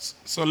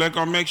So let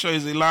us make sure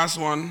it's the last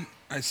one.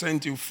 I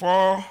sent you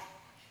 4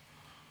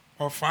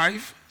 or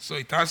 5, so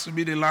it has to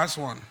be the last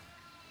one.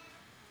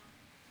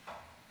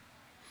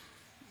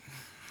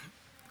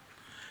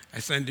 I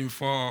sent him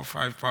 4 or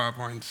 5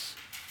 PowerPoints.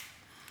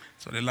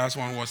 So the last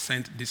one was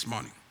sent this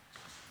morning.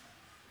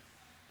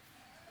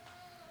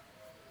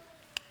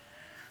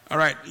 All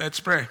right, let's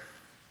pray.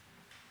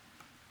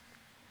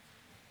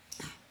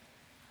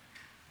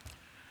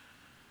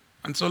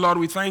 And so, Lord,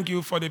 we thank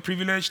you for the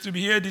privilege to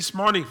be here this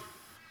morning.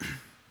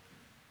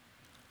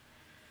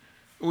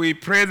 We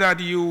pray that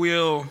you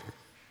will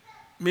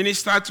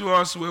minister to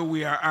us where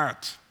we are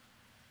at.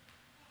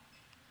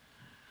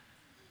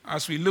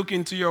 As we look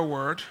into your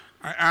word,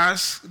 I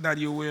ask that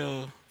you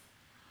will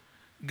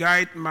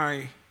guide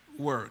my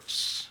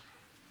words,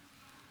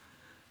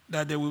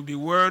 that there will be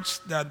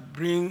words that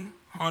bring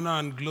honor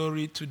and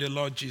glory to the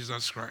Lord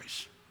Jesus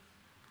Christ,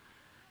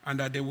 and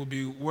that there will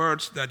be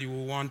words that you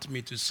will want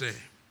me to say.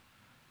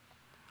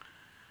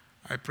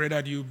 I pray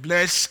that you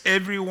bless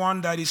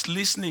everyone that is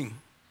listening,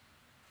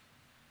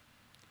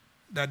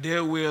 that they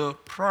will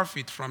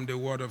profit from the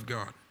word of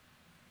God.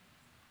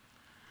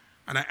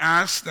 And I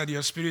ask that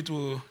your Spirit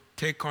will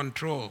take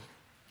control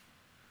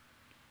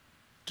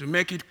to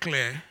make it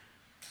clear,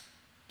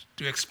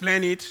 to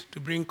explain it, to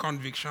bring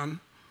conviction,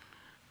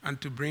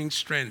 and to bring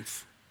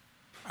strength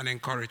and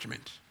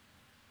encouragement.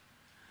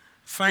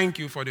 Thank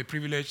you for the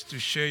privilege to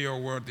share your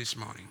word this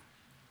morning.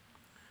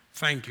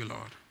 Thank you,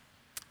 Lord.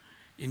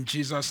 In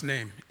Jesus'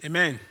 name,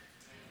 amen.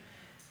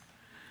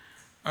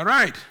 All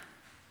right.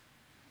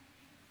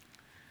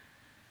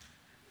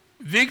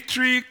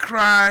 Victory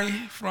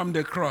cry from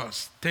the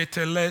cross,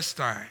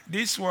 Tetelestai.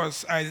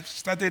 I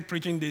started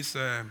preaching this,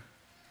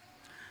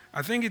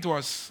 I think it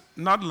was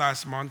not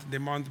last month, the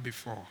month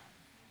before.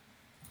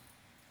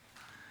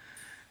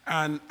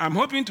 And I'm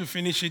hoping to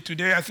finish it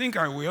today. I think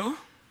I will.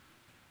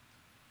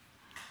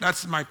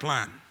 That's my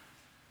plan.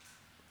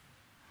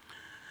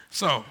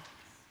 So,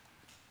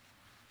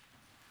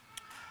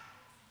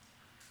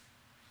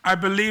 I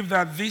believe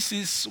that this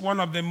is one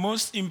of the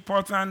most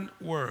important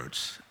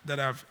words that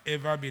have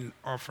ever been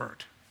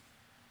offered.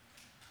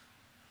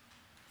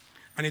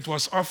 And it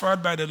was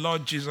offered by the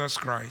Lord Jesus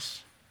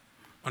Christ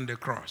on the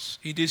cross.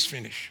 It is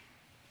finished.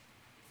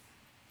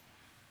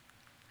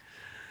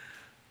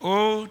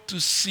 Oh,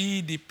 to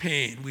see the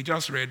pain. We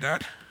just read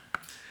that.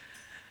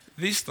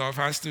 This stuff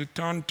has to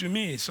turn to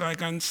me so I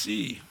can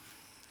see.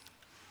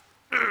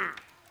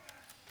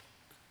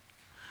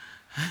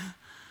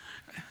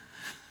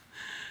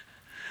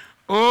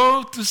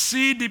 Oh, to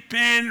see the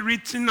pain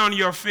written on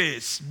your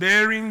face,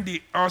 bearing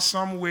the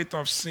awesome weight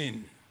of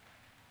sin.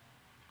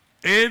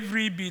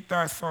 Every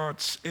bitter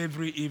thought,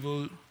 every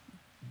evil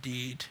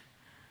deed,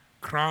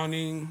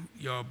 crowning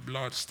your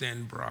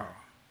blood-stained brow.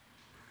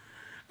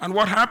 And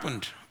what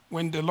happened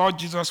when the Lord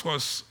Jesus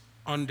was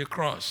on the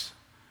cross?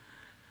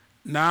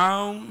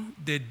 Now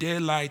the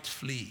daylight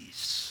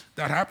flees.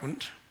 That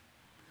happened.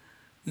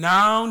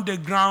 Now the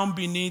ground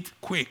beneath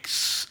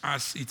quakes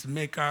as its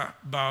maker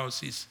bows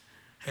his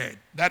head.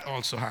 That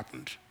also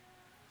happened.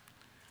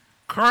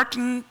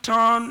 Curtain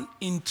torn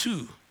in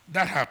two.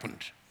 That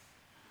happened.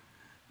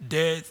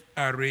 Dead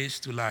are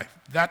raised to life.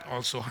 That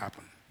also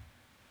happened.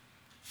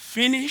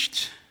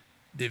 Finished,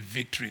 the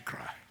victory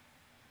cry.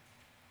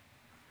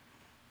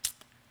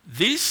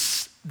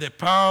 This, the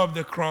power of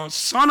the cross,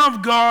 Son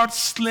of God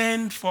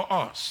slain for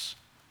us.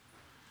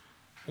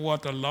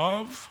 What a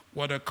love,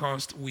 what a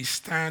cost. We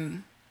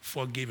stand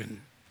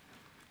forgiven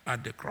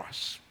at the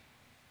cross.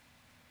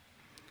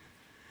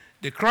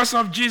 The cross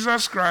of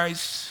Jesus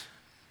Christ,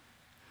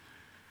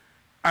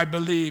 I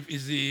believe,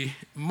 is the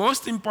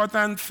most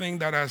important thing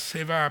that has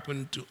ever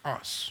happened to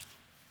us.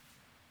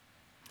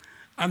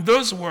 And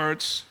those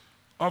words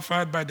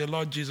offered by the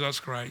Lord Jesus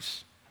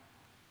Christ,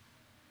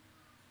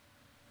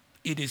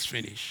 it is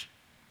finished.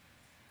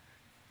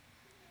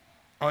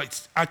 Or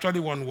it's actually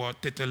one word,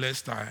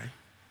 Tetelestai.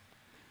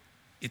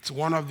 It's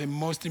one of the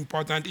most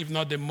important, if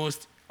not the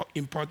most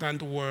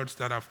important words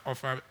that have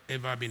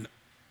ever been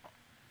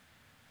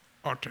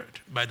uttered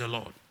by the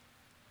Lord.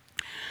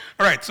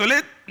 All right, so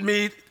let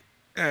me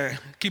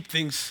keep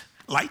things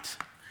light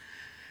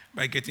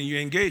by getting you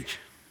engaged.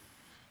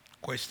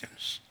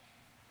 Questions.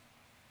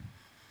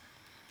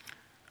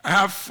 I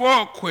have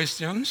 4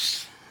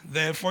 questions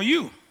there for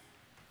you.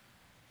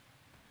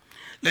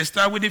 Let's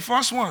start with the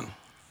first one.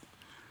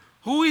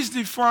 Who is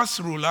the first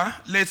ruler?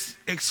 Let's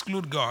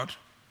exclude God.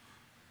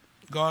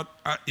 God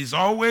is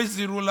always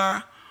the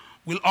ruler,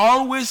 will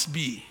always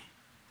be.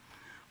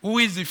 Who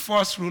is the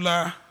first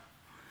ruler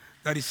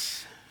that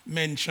is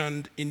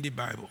mentioned in the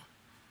Bible?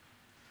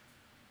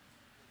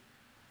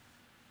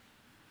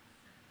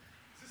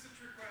 Is this a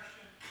trick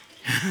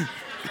question?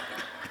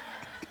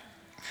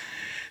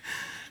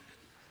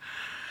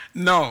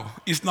 No,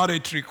 it's not a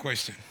trick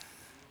question.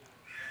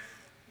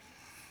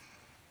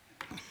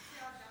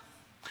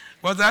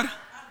 What's that?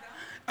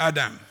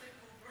 Adam.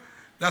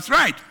 That's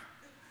right.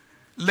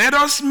 Let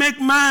us make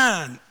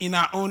man in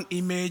our own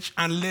image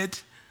and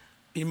let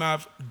him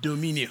have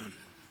dominion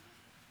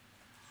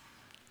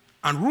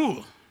and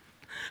rule.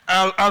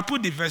 I'll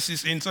put the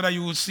verses in so that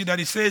you will see that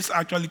it says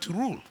actually to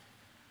rule.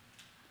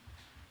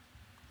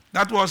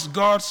 That was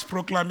God's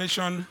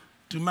proclamation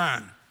to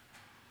man.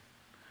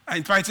 And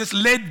in fact, it says,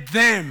 let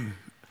them.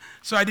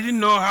 So I didn't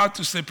know how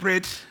to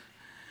separate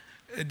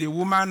the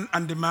woman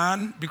and the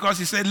man because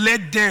he said,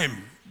 let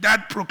them.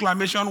 That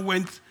proclamation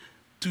went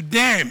to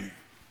them.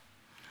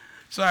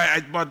 So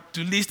but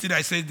to list it,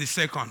 I said the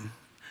second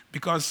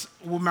because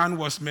woman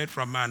was made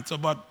from man. So,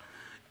 but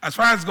as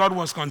far as God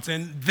was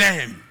concerned,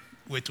 them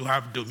were to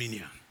have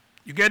dominion.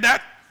 You get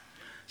that?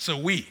 So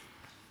we,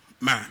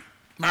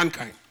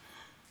 mankind.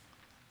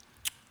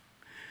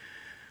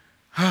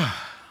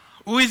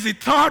 Who is the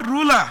third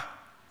ruler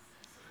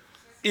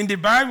in the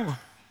Bible?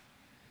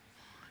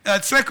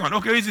 Second.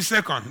 Okay, who is the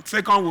second?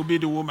 Second will be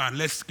the woman.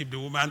 Let's skip the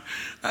woman.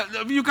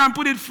 You can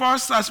put it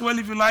first as well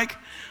if you like.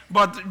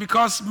 But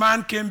because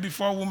man came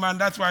before woman,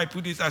 that's why I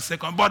put it as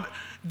second. But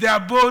they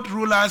are both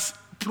rulers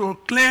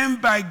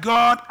proclaimed by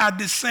God at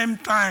the same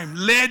time.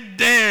 Let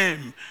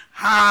them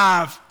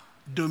have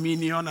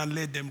dominion and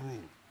let them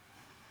rule.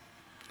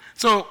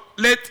 So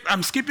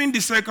I'm skipping the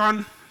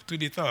second to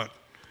the third.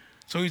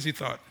 So who is the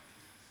third?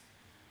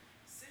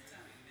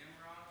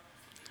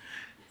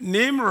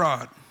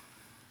 Nimrod.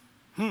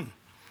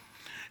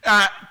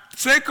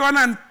 Second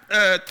and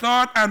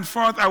third and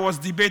fourth, I was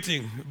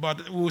debating,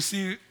 but we'll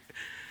see.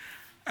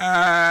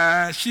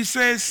 She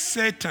says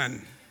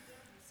Satan.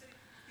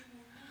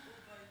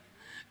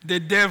 The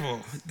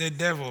devil.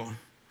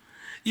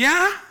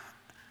 Yeah.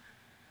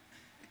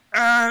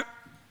 That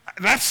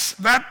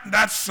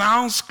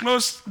sounds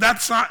close.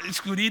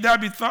 It could either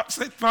be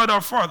third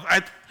or fourth.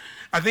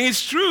 I think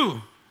it's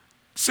true.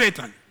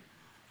 Satan.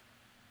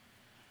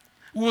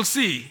 We'll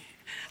see.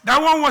 That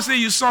one was a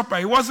usurper.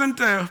 He wasn't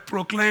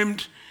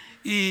proclaimed.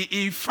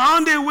 He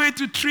found a way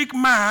to trick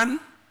man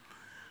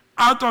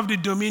out of the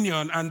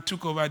dominion and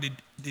took over the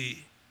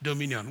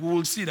dominion. We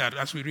will see that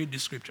as we read the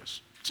scriptures.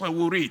 So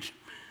we'll read.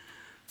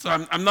 So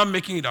I'm not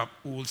making it up.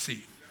 We will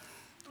see.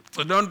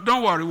 So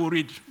don't worry. We'll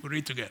read. We'll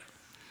read together.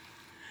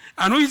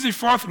 And who is the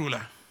fourth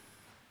ruler?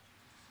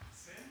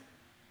 Sin?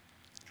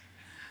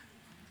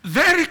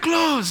 Very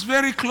close.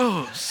 Very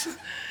close.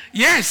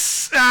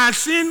 Yes,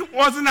 sin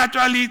wasn't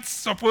actually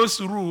supposed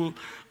to rule,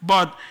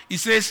 but it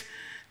says,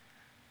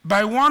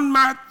 by one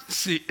man's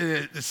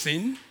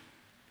sin,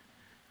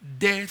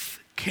 death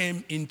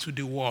came into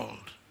the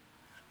world,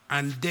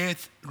 and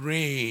death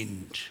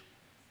reigned.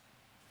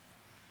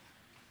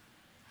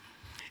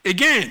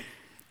 Again,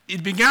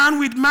 it began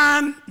with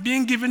man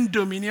being given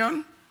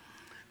dominion,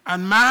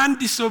 and man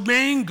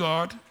disobeying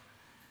God,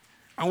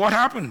 and what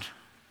happened?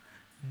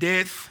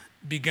 Death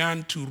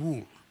began to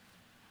rule.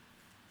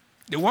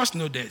 There was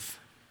no death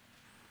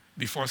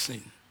before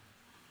sin.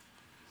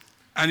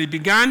 And it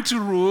began to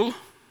rule,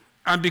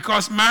 and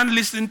because man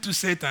listened to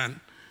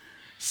Satan,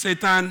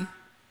 Satan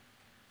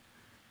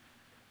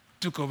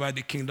took over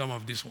the kingdom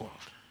of this world.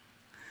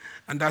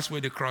 And that's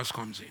where the cross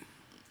comes in.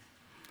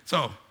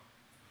 So,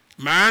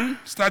 man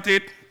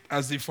started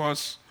as the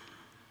first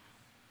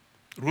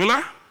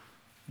ruler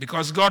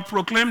because God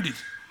proclaimed it.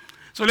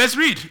 So let's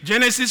read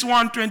Genesis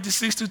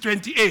 1:26 to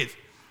 28.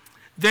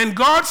 Then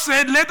God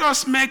said, let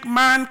us make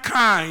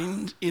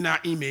mankind in our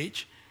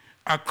image,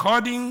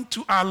 according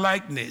to our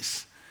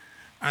likeness,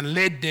 and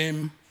let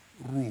them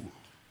rule.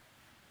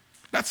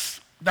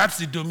 That's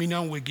the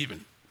dominion we're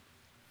given.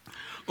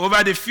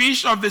 Over the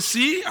fish of the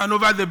sea, and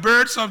over the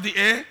birds of the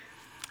air,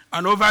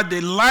 and over the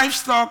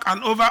livestock,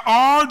 and over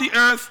all the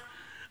earth,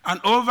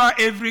 and over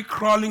every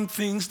crawling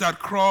thing that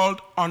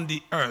crawled on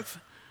the earth.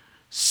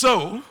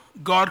 So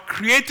God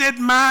created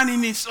man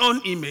in his own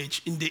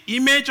image. In the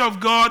image of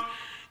God,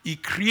 he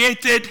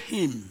created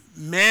him,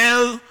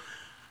 male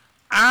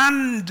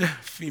and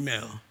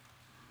female.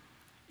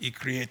 He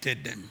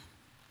created them.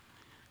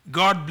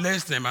 God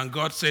blessed them, and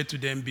God said to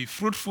them, be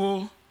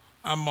fruitful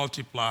and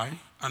multiply,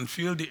 and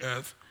fill the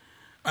earth,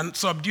 and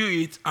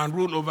subdue it, and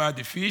rule over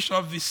the fish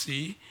of the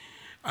sea,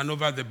 and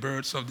over the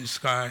birds of the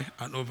sky,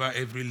 and over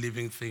every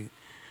living thing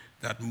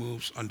that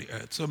moves on the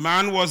earth. So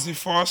man was the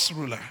first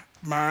ruler,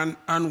 man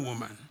and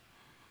woman.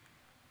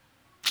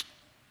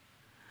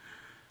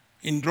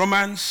 In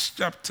Romans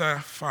chapter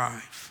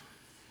 5,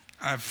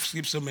 I've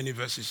skipped so many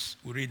verses.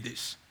 We read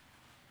this.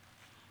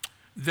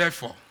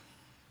 Therefore,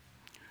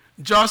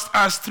 just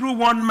as through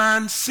one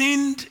man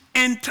sin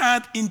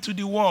entered into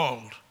the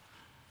world,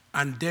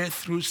 and death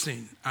through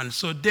sin, and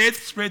so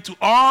death spread to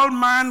all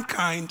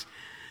mankind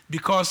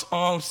because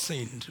all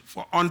sinned.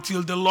 For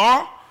until the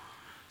law,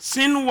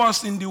 sin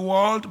was in the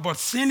world, but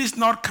sin is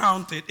not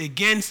counted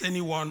against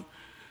anyone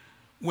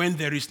when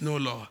there is no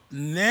law.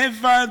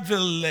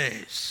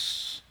 Nevertheless,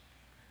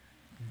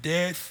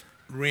 death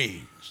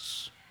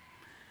reigns.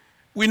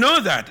 We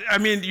know that. I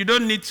mean, you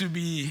don't need to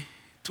be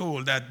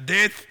told that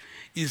death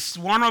is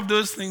one of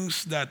those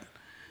things that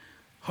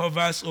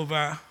hovers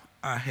over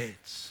our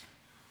heads.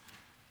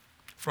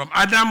 From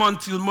Adam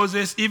until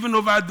Moses, even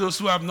over those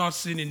who have not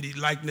sinned in the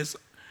likeness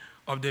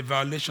of the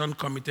violation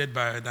committed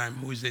by Adam,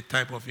 who is a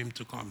type of him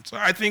to come. So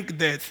I think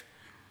death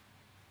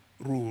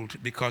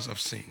ruled because of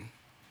sin.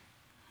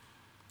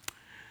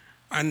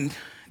 And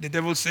the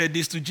devil said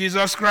this to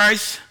Jesus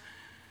Christ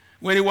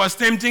when he was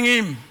tempting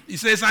him. He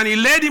says, and he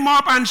led him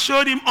up and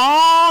showed him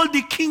all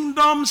the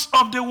kingdoms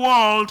of the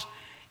world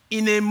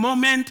in a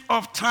moment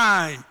of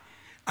time.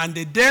 And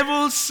the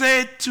devil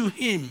said to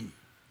him,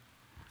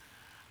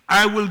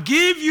 I will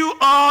give you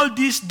all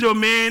this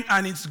domain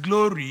and its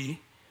glory,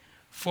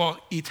 for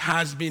it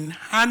has been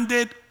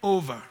handed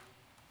over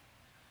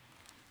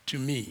to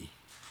me,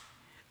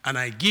 and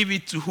I give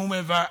it to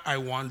whomever I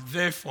want.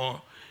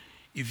 Therefore,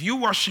 if you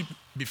worship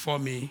before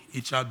me,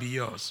 it shall be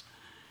yours.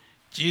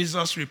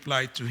 Jesus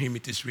replied to him,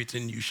 it is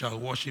written, you shall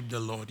worship the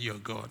Lord your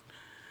God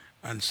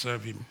and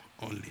serve him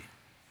only.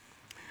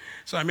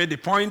 So I made the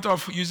point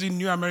of using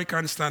New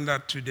American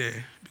Standard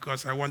today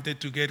because I wanted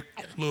to get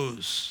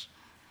close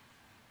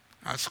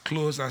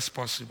as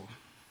possible,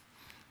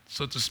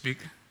 so to speak,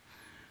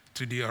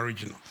 to the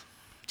original.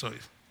 So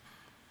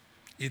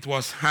it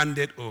was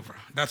handed over.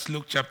 That's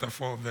Luke chapter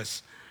 4,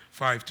 verse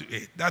 5 to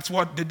 8. That's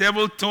what the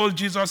devil told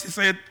Jesus. He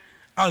said,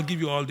 I'll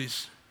give you all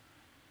this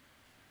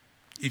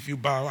if you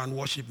bow and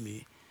worship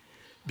me,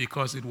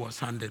 because it was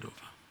handed over.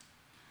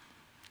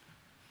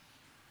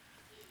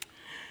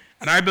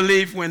 And I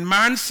believe when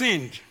man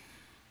sinned,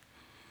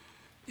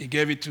 he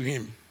gave it to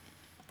him.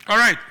 All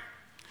right.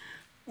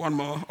 One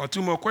more or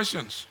two more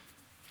questions.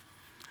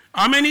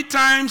 How many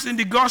times in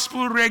the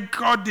gospel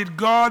record did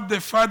God the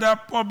Father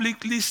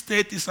publicly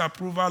state his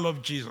approval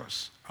of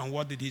Jesus? And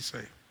what did he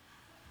say?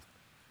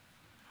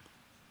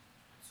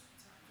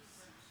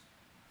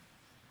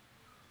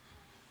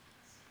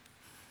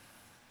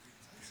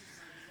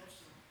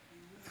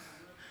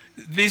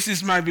 This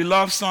is my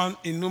beloved son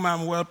in whom I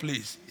am well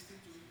pleased.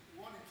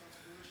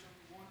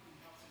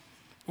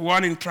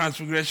 One in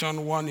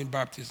transfiguration, one in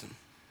baptism.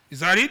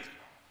 Is that it?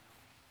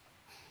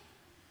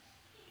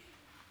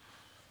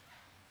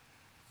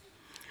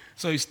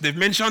 So they've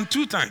mentioned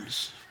 2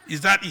 times.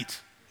 Is that it?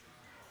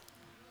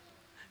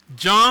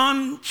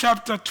 John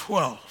chapter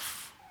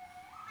 12.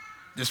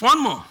 There's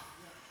one more.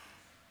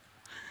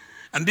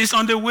 And this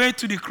on the way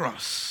to the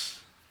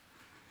cross.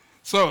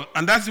 So,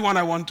 and that's the one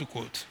I want to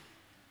quote.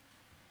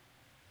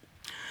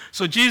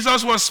 So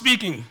Jesus was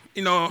speaking,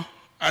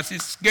 as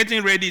he's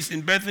getting ready, he's in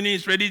Bethany,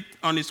 he's ready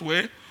on his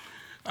way,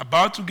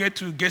 about to get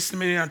to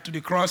Gethsemane and to the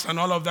cross and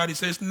all of that. He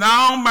says,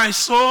 now my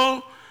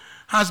soul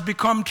has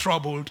become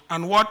troubled,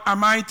 and what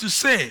am I to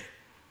say?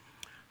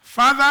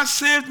 Father,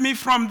 save me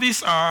from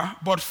this hour,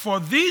 but for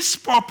this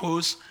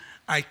purpose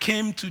I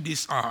came to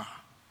this hour.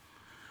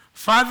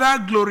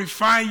 Father,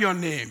 glorify your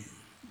name.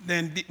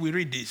 Then we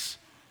read this.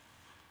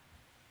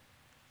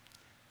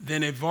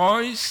 Then a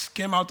voice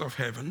came out of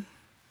heaven.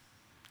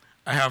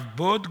 I have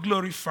both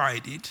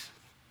glorified it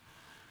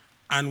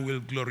and will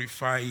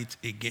glorify it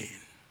again.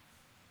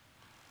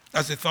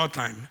 That's the 3rd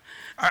time.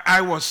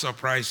 I was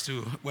surprised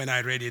too when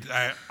I read it.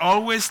 I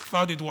always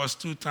thought it was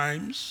 2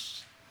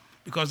 times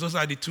because those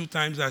are the 2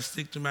 times that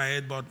stick to my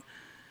head. But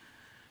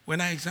when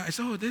I examined, I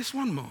said, oh, there's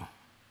one more.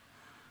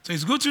 So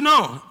it's good to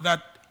know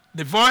that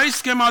the voice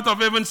came out of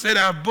heaven, said,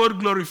 I have both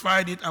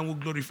glorified it and will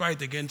glorify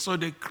it again. So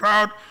the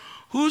crowd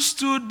who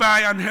stood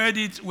by and heard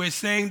it were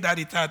saying that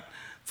it had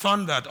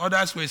thundered.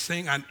 Others were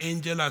saying an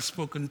angel had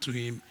spoken to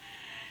him.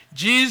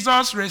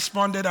 Jesus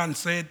responded and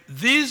said,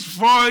 this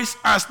voice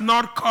has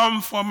not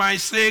come for my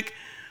sake,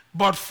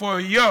 but for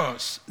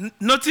yours.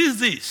 Notice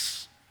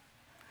this.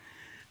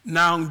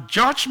 Now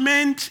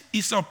judgment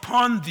is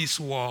upon this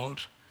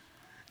world.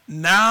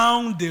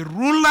 Now the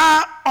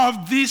ruler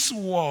of this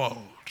world,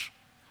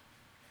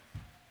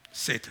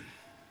 Satan,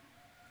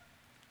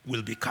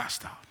 will be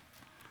cast out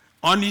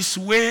on his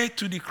way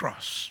to the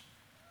cross.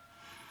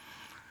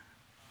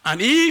 And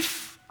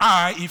if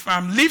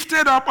I'm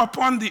lifted up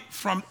from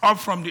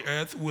the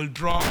earth, will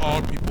draw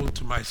all people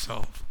to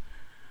myself.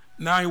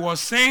 Now he was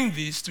saying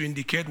this to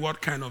indicate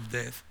what kind of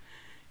death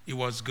he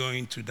was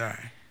going to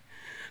die.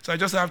 So I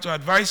just have to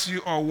advise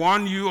you or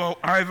warn you, or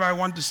however I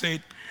want to say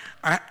it.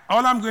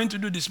 All I'm going to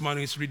do this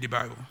morning is read the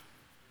Bible.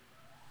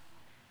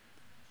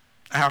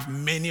 I have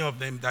many of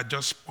them that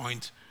just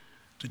point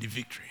to the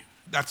victory.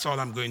 That's all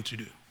I'm going to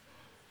do.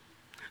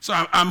 So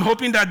I'm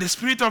hoping that the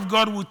Spirit of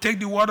God will take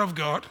the Word of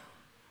God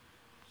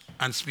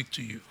and speak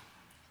to you,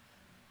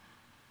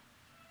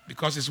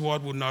 because his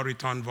word will not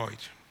return void.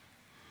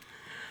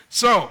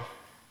 So,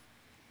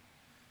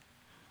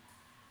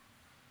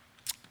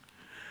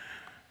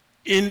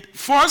 in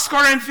 1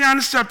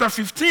 Corinthians chapter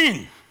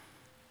 15,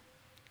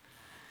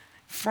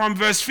 from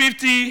verse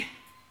 50,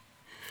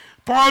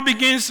 Paul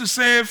begins to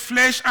say,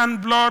 flesh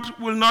and blood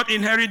will not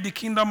inherit the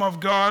kingdom of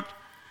God.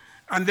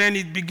 And then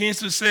it begins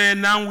to say,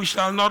 now we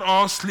shall not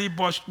all sleep,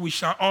 but we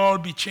shall all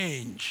be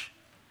changed.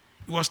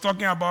 He was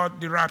talking about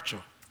the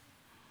rapture.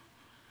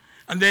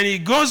 And then he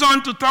goes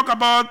on to talk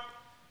about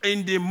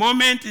in the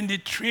moment, in the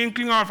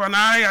twinkling of an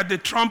eye, at the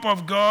trump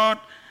of God,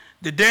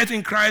 the dead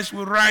in Christ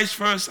will rise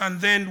first,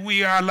 and then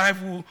we, our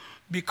life, will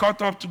be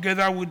caught up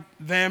together with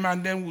them,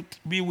 and then we'll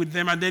be with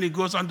them. And then he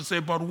goes on to say,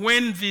 but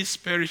when this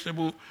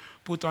perishable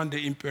put on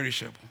the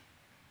imperishable,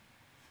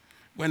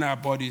 when our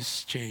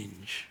bodies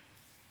change.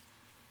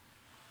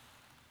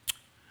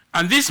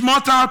 And this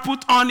mortal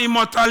put on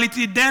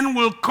immortality, then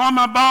will come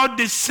about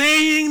the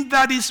saying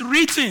that is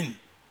written.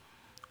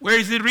 Where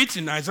is it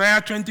written?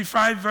 Isaiah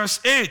 25, verse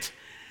 8.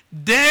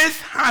 Death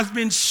has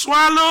been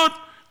swallowed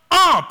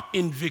up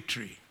in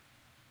victory.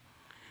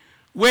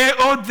 Where,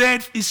 O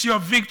death, is your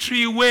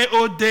victory? Where,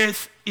 O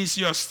death, is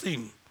your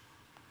sting?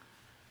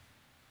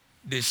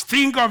 The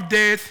sting of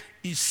death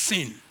is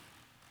sin.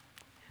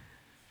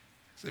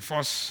 It's the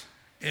first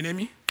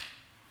enemy.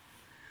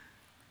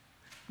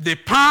 The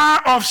power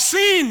of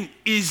sin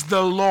is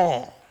the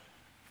law.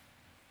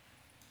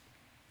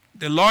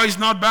 The law is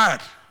not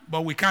bad,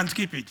 but we can't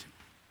keep it.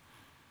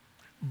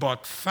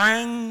 But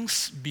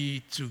thanks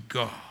be to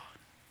God,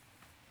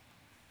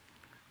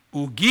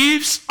 who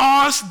gives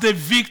us the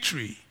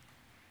victory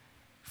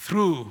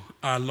through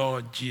our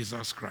Lord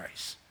Jesus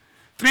Christ.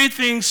 Three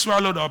things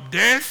swallowed up: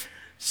 death,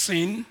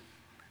 sin,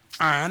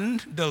 and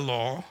the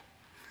law,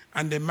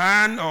 and the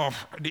man of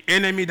the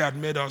enemy that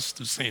made us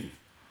to sin.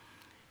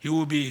 He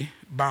will be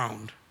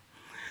bound.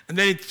 And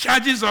then it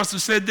charges us to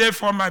say,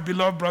 therefore, my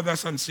beloved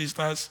brothers and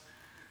sisters,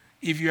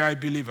 if you are a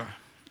believer,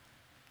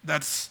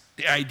 that's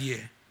the idea.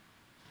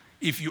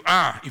 If you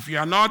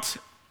are not,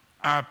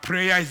 our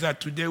prayer is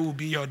that today will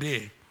be your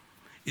day.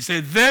 He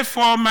said,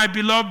 therefore, my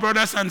beloved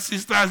brothers and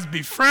sisters,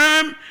 be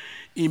firm,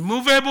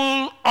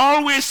 immovable,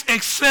 always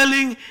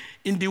excelling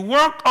in the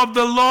work of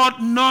the Lord,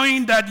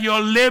 knowing that your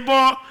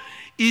labor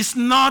is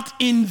not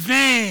in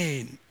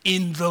vain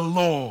in the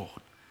Lord.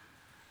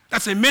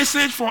 That's a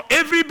message for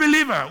every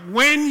believer.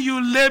 When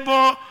you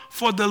labor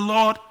for the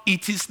Lord,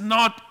 it is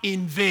not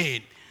in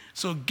vain.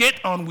 So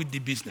get on with the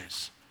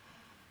business.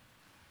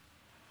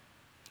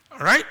 All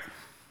right?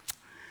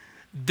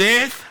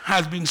 Death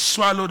has been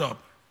swallowed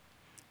up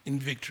in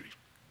victory.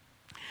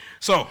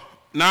 So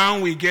now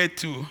we get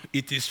to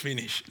it is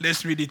finished.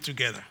 Let's read it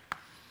together.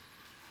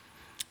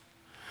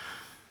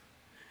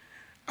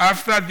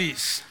 After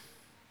this,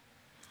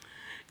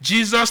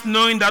 Jesus,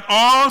 knowing that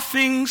all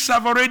things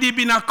have already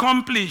been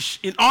accomplished,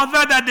 in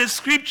order that the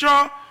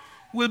scripture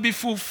will be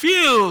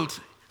fulfilled,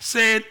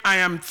 said, I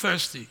am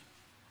thirsty.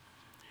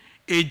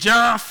 A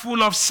jar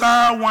full of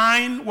sour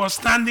wine was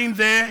standing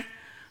there,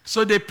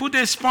 so they put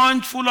a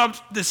sponge full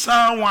of the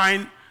sour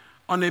wine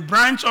on a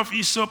branch of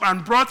hyssop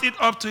and brought it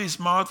up to his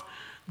mouth.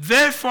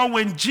 Therefore,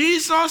 when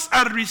Jesus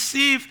had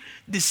received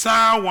the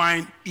sour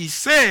wine, he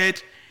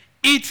said,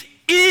 it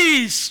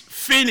is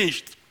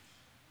finished.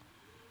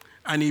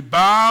 And he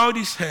bowed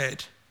his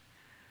head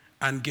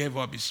and gave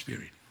up his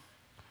spirit.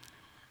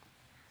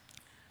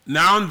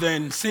 Now and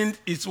then, since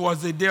it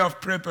was the day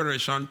of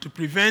preparation, to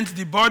prevent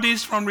the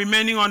bodies from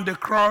remaining on the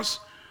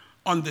cross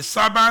on the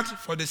Sabbath,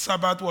 for the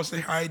Sabbath was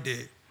a high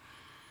day,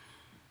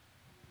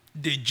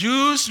 the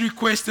Jews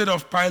requested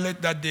of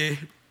Pilate that they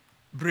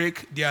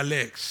break their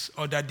legs,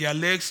 or that their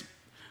legs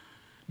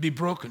be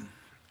broken,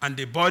 and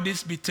the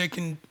bodies be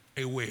taken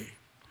away.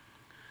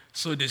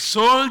 So the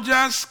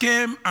soldiers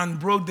came and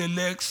broke the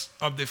legs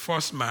of the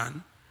first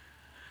man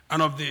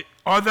and of the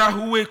other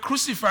who were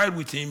crucified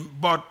with him.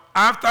 But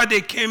after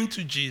they came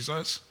to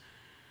Jesus,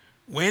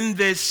 when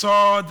they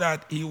saw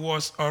that he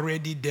was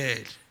already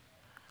dead,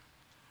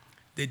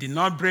 they did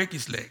not break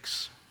his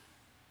legs.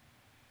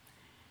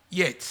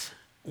 Yet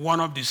one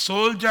of the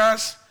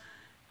soldiers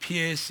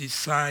pierced his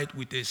side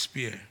with a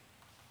spear.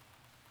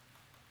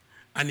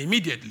 And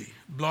immediately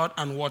blood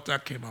and water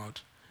came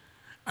out.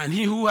 And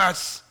he who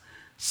has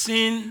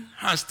seen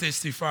has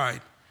testified,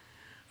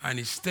 and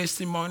his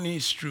testimony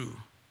is true.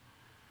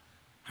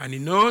 And he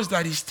knows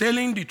that he's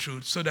telling the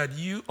truth, so that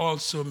you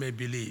also may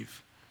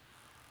believe.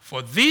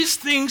 For these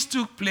things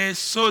took place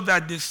so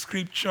that the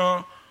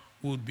scripture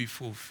would be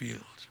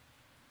fulfilled.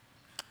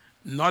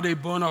 Not a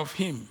bone of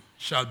him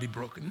shall be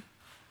broken.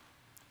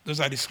 Those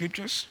are the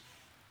scriptures.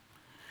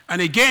 And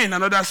again,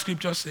 another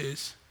scripture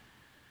says,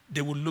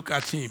 they will look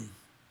at him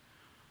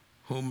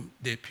whom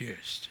they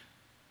pierced.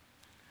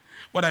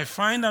 What I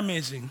find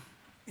amazing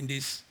in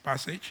this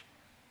passage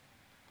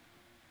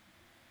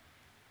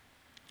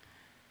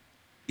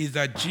is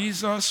that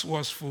Jesus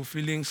was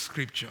fulfilling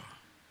scripture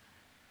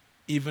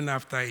even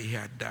after he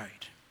had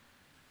died.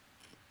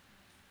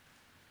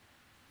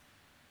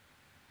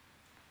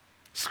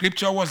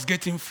 Scripture was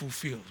getting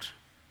fulfilled.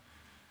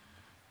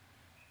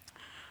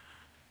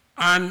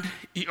 And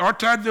he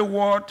uttered the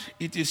word,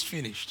 it is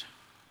finished.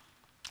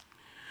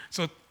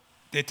 So,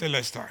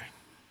 tetelestai.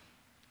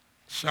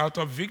 Shout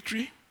of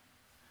victory,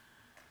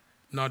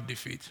 not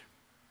defeat.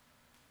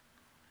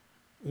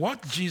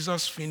 What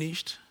Jesus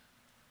finished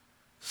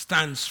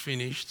stands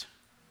finished,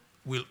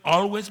 will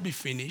always be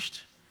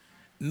finished.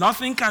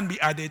 Nothing can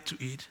be added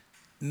to it.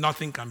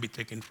 Nothing can be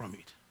taken from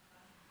it.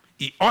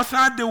 He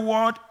authored the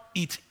word,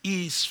 it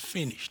is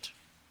finished.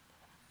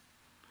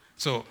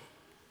 So,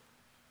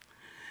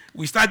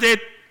 we started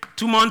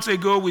 2 months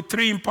ago with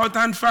 3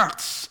 important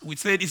facts. We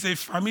said it's a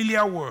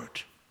familiar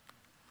word.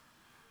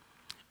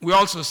 We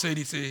also said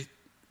it's a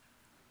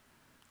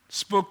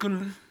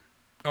spoken,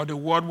 or the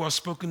word was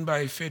spoken by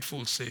a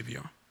faithful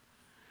Savior.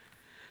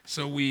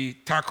 So we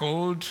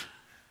tackled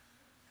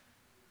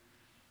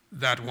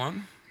that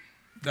one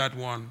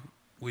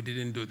we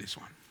didn't do this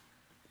one.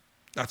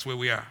 That's where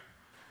we are.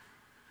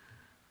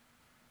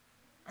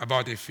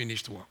 About a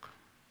finished work.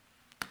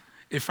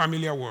 A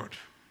familiar word.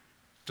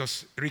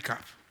 Just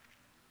recap.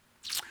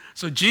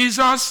 So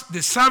Jesus,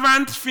 the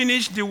servant,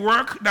 finished the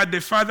work that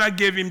the Father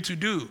gave him to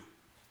do.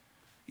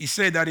 He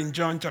said that in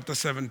John chapter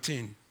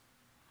 17.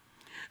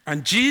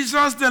 And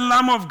Jesus, the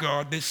Lamb of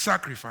God, the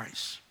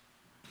sacrifice,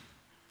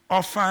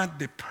 offered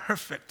the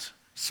perfect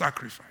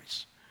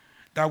sacrifice.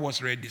 That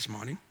was read this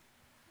morning.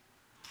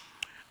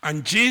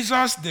 And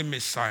Jesus, the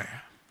Messiah,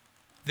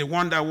 the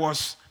one that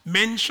was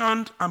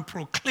mentioned and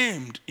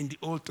proclaimed in the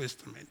Old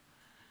Testament,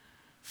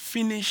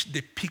 finished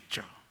the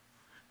picture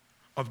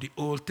of the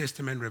Old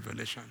Testament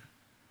revelation.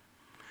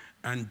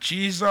 And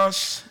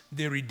Jesus,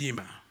 the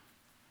Redeemer,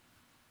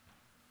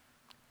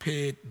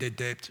 paid the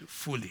debt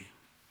fully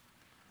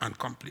and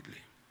completely.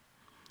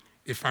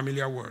 A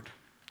familiar word.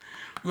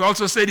 We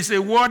also said it's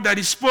a word that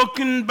is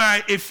spoken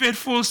by a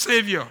faithful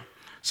Savior.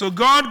 So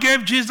God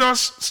gave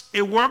Jesus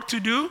a work to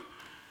do.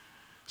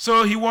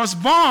 So he was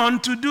born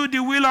to do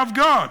the will of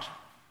God.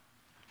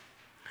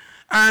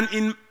 And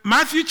in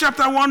Matthew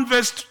chapter 1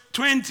 verse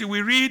 20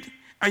 we read,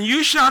 and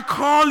you shall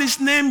call his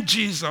name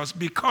Jesus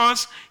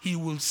because he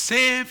will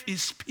save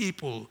his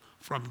people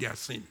from their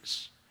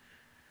sins.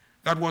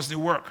 That was the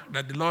work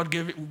that God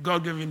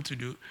gave him to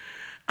do.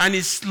 And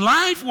his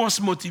life was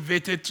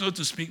motivated, so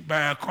to speak,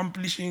 by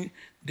accomplishing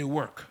the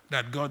work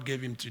that God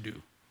gave him to do.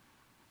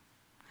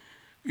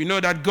 You know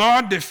that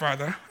God the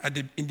Father,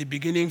 in the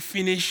beginning,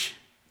 finished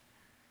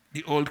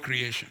the old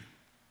creation.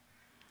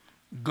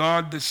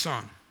 God the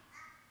Son,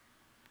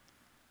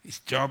 his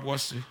job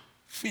was to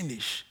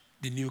finish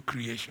the new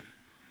creation.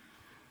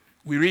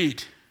 We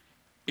read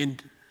in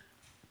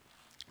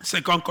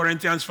 2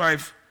 Corinthians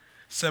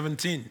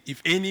 5:17,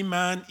 if any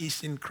man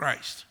is in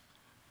Christ,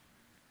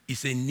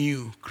 is a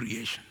new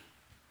creation.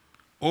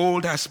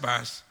 Old has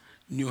passed,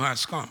 new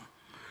has come.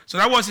 So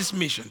that was his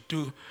mission,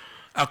 to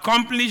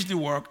accomplish the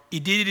work. He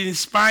did it in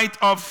spite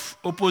of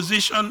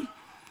opposition,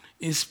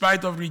 in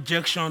spite of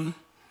rejection,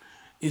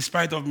 in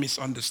spite of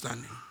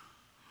misunderstanding.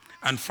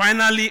 And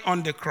finally,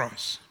 on the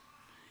cross,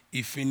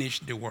 he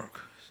finished the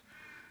work.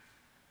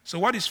 So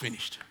what is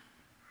finished?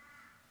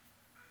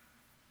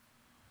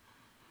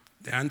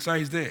 The answer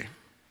is there.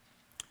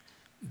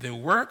 The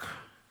work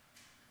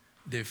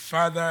the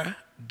Father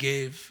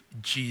gave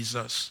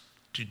Jesus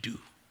to do.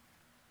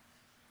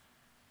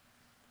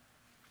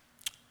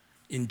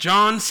 In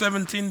John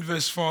 17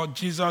 verse 4,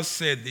 Jesus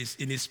said this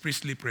in his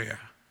priestly prayer.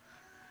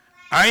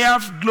 I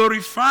have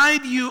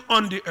glorified you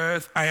on the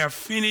earth. I have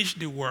finished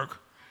the work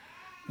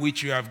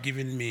which you have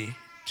given me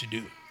to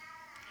do.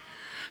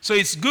 So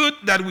it's good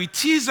that we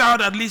tease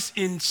out, at least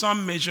in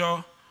some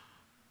measure,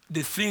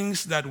 the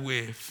things that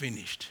were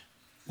finished.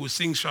 We'll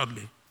sing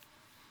shortly.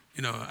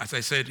 You know, as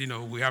I said,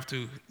 we have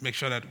to make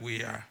sure that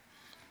we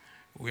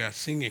are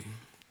singing.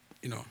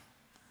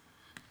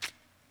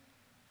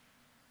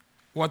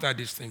 What are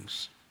these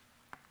things?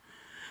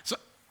 So,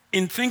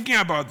 in thinking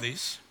about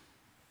this,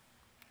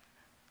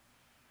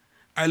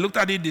 I looked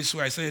at it this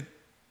way. I said,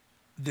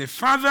 the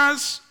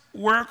Father's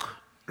work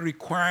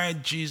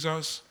required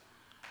Jesus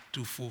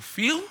to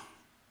fulfill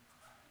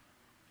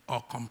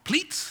or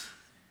complete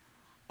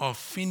or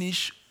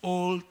finish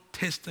Old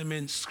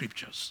Testament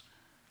scriptures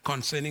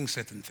concerning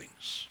certain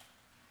things.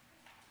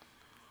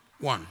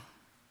 One,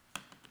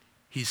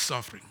 his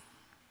suffering.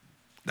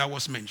 That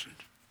was mentioned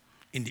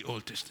in the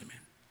Old Testament.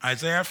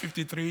 Isaiah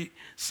 53,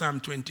 Psalm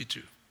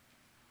 22.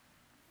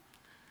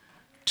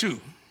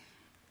 2,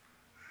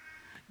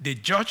 the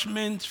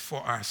judgment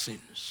for our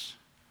sins.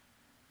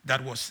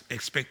 That was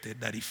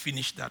expected, that he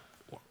finished that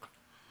work,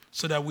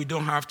 so that we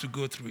don't have to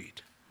go through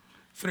it.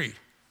 3,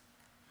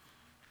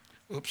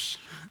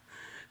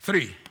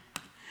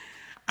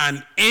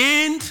 an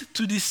end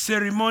to the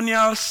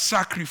ceremonial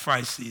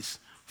sacrifices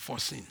for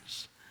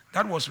sins.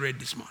 That was read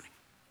this morning.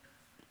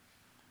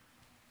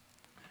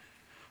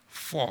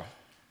 4,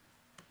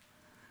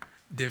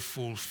 the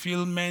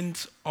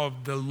fulfillment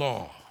of the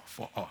law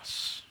for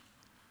us.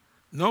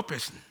 No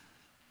person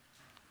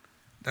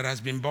that has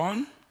been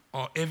born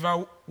or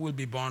ever will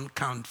be born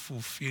can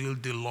fulfill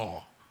the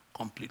law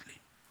completely.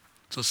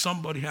 So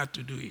somebody had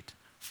to do it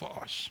for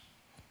us.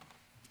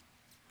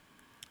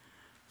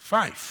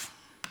 5,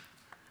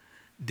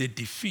 the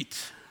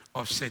defeat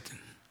of Satan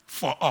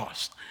for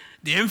us.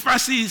 The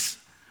emphasis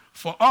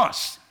for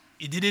us.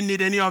 He didn't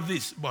need any of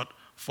this, but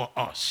for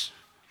us.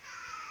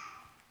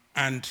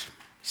 And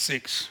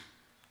 6,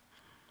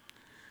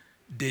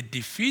 the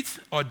defeat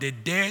or the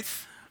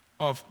death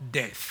of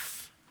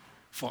death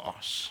for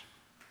us.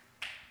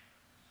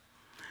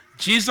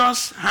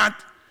 Jesus had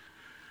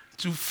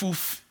to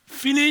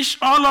finish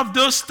all of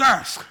those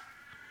tasks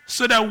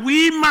so that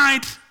we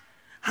might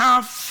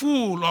have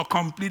full or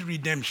complete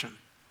redemption.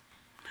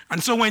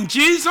 And so when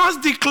Jesus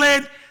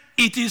declared,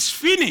 it is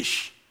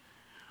finished,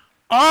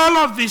 all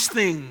of these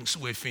things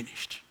were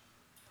finished.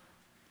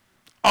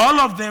 All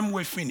of them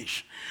were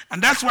finished.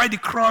 And that's why the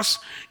cross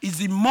is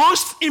the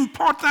most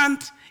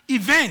important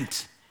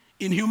event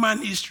in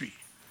human history.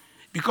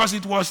 Because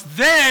it was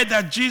there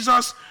that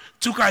Jesus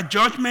took our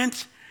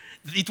judgment.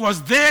 It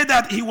was there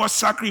that he was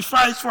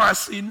sacrificed for our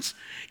sins.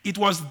 It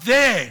was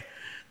there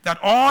that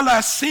all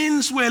our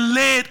sins were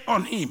laid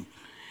on him.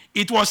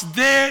 It was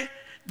there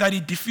that he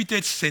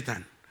defeated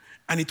Satan.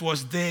 And it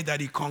was there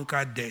that he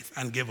conquered death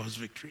and gave us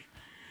victory.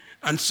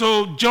 And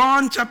so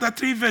John chapter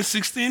 3 verse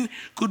 16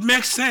 could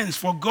make sense.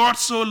 For God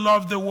so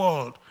loved the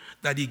world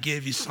that he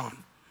gave his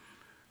son,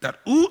 that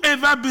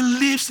whoever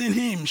believes in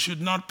him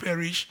should not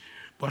perish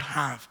but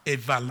have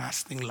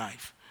everlasting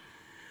life.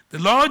 The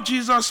Lord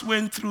Jesus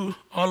went through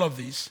all of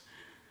this.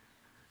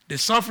 The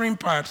suffering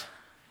part,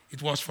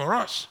 it was for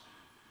us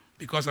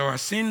because our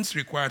sins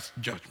required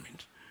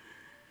judgment.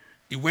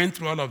 He went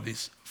through all of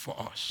this for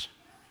us.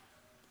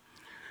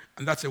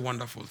 And that's a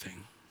wonderful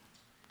thing.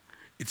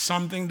 It's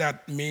something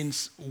that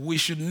means we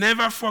should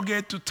never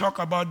forget to talk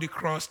about the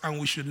cross, and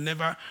we should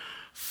never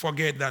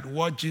forget that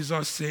what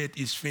Jesus said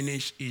is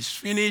finished,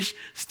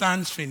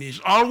 stands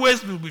finished,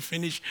 always will be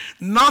finished.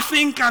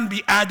 Nothing can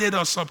be added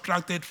or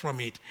subtracted from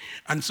it.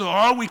 And so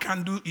all we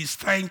can do is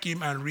thank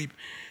him and reap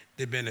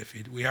the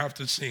benefit. We have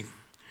to sing.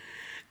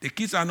 The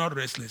kids are not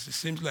restless. It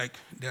seems like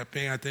they're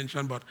paying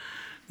attention, but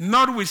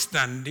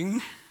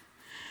notwithstanding,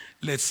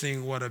 let's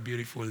sing What a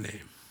Beautiful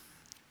Name.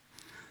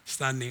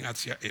 Standing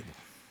as you're able.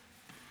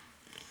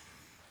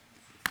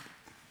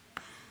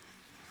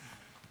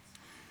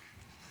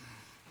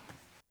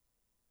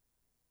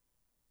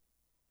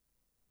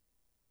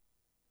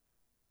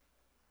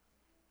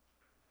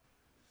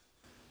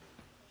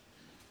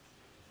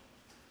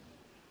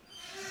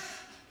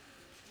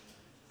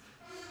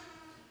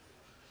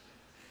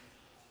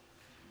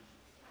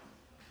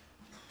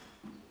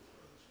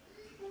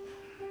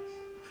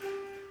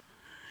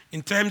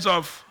 In terms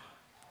of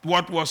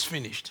what was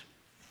finished.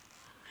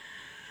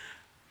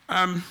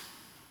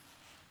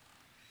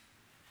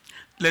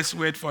 Let's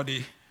wait for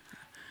the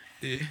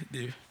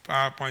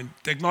PowerPoint.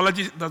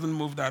 Technology doesn't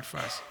move that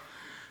fast.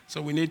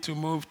 So we need to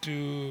move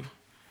to.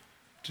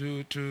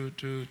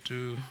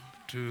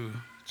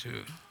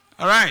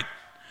 All right.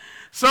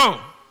 So,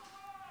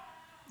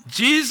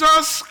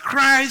 Jesus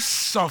Christ's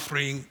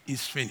suffering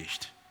is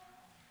finished.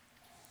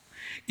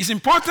 It's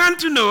important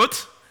to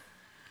note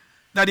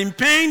that in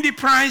paying the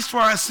price for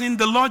our sin,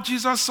 the Lord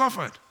Jesus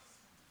suffered.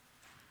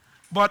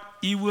 But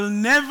he will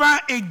never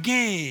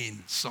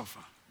again suffer.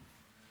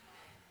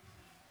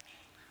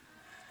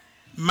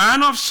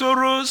 Man of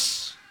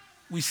sorrows,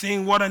 we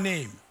sing What a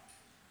Name.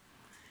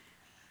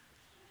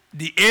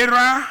 The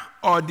era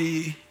or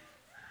the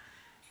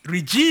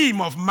regime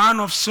of man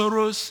of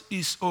sorrows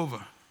is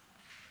over.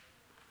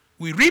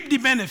 We reap the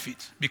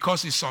benefit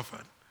because he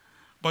suffered.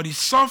 But his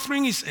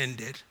suffering is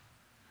ended.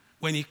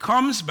 When he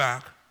comes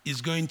back, he's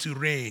going to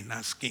reign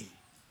as king.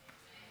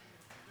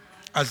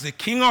 As the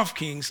King of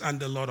Kings and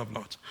the Lord of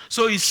Lords.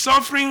 So his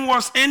suffering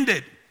was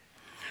ended,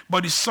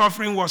 but his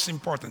suffering was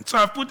important. So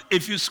I've put a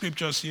few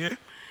scriptures here,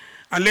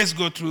 and let's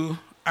go through.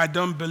 I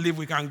don't believe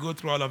we can go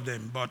through all of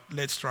them, but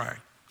let's try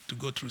to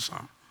go through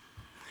some.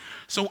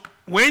 So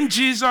when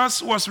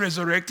Jesus was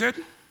resurrected,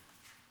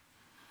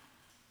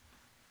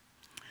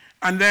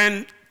 and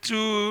then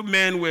two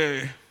men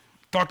were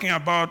talking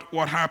about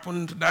what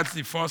happened, that's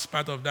the first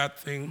part of that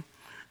thing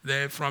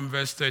there from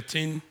verse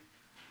 13.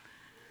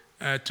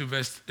 To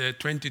verse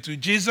 22.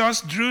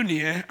 Jesus drew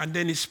near and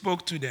then he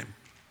spoke to them.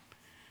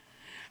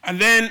 And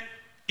then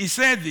he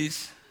said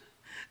this.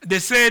 They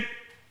said,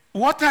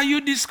 "What are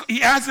you discussing?"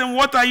 He asked them,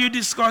 "What are you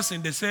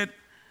discussing?" They said,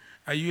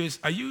 Are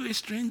you a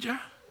stranger?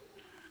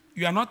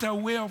 You are not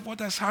aware of what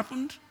has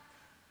happened?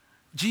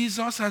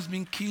 Jesus has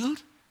been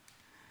killed.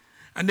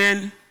 And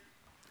then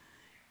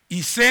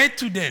he said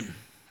to them,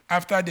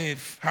 after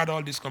they've had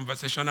all this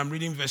conversation, I'm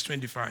reading verse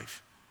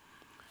 25.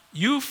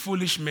 "You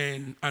foolish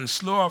men and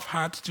slow of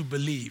heart to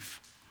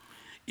believe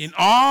in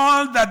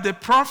all that the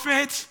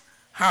prophets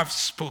have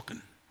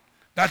spoken."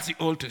 That's the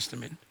Old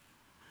Testament.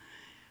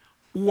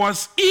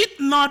 "Was it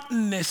not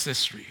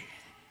necessary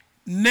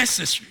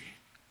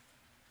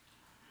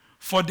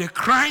for the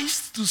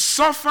Christ to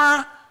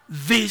suffer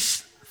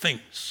these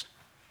things?"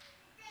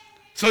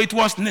 So it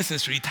was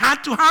necessary. It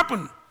had to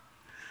happen.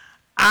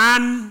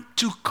 "And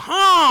to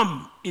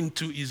come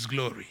into his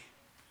glory."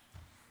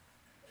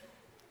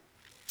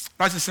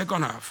 That's the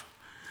second half.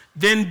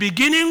 "Then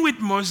beginning with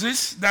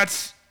Moses,"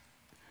 that's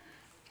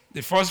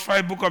the first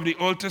 5 books of the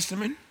Old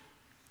Testament,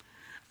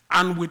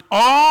 "and with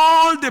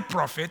all the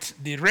prophets,"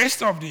 the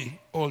rest of the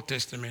Old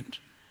Testament,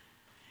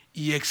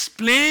 he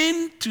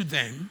explained to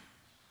them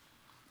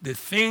the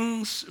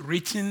things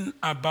written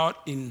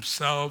about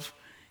himself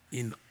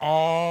in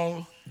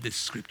all the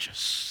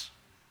scriptures.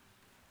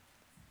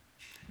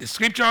 The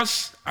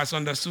scriptures, as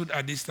understood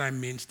at this time,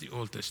 means the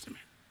Old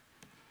Testament.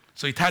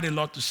 So it had a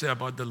lot to say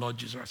about the Lord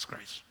Jesus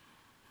Christ.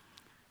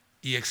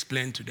 He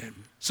explained to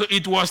them. So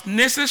it was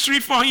necessary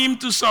for him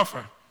to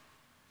suffer.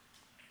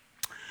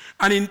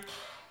 And in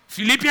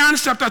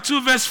Philippians chapter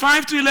 2, verse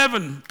 5 to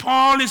 11,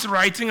 Paul is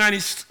writing and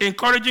is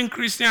encouraging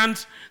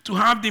Christians to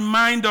have the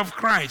mind of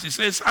Christ. He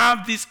says,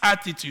 "Have this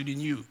attitude in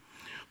you,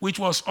 which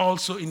was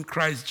also in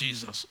Christ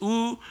Jesus,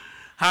 who,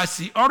 as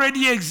he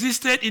already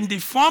existed in the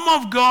form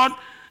of God,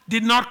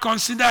 did not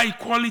consider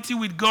equality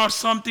with God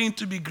something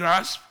to be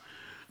grasped,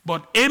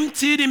 but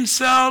emptied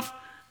himself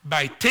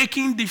by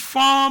taking the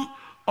form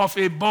of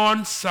a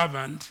bond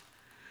servant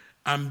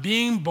and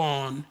being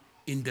born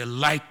in the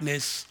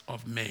likeness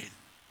of men.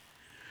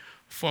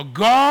 For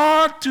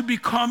God to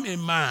become a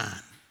man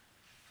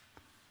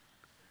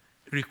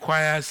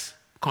requires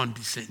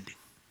condescending.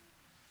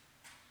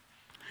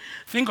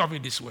 Think of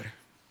it this way.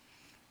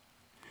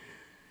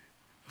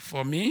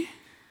 For me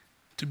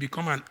to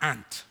become an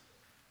ant,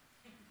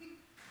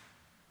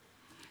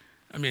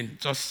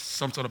 just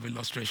some sort of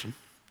illustration.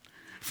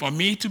 For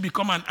me to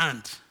become an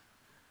ant,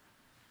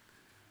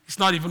 it's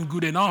not even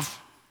good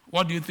enough.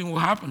 What do you think will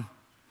happen?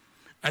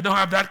 I don't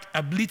have that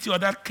ability or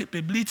that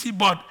capability,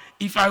 but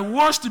if I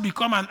was to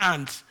become an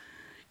ant,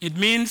 it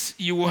means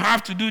you will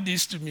have to do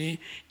this to me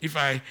if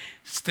I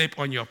step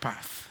on your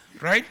path,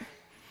 right?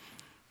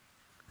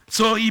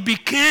 So he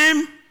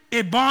became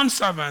a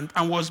bondservant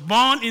and was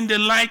born in the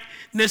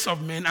likeness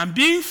of men, and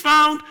being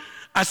found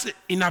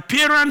in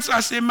appearance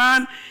as a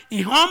man,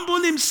 he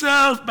humbled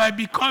himself by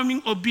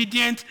becoming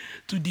obedient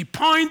to the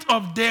point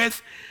of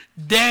death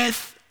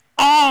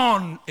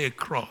on a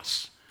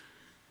cross.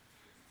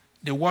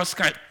 The worst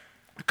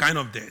kind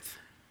of death.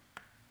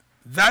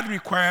 That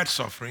required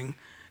suffering,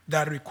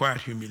 that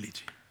required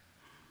humility.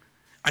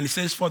 And he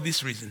says, for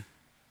this reason,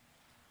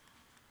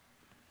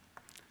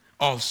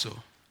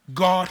 also,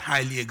 God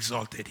highly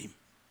exalted him.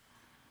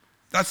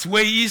 That's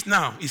where he is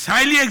now. He's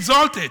highly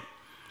exalted.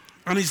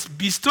 And he's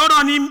bestowed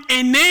on him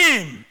a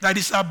name that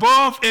is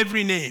above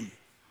every name.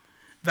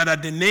 That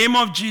at the name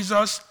of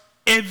Jesus,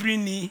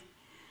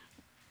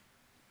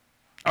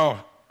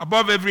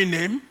 above every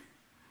name,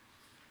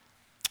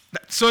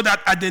 so that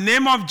at the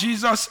name of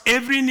Jesus,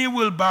 every knee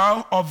will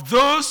bow, of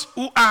those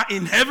who are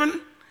in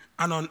heaven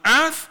and on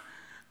earth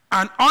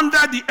and under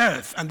the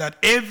earth, and that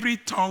every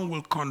tongue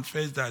will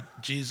confess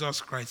that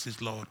Jesus Christ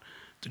is Lord,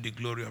 to the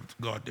glory of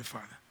God the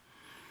Father.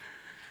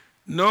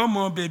 No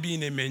more baby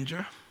in a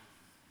manger.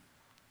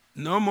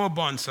 No more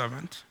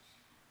bondservant.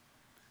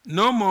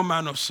 No more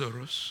man of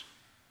sorrows.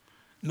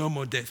 No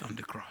more death on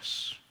the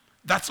cross.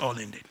 That's all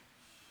ended.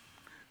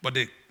 But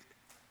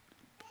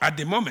at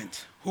the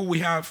moment, who we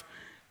have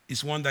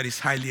is one that is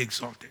highly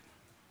exalted,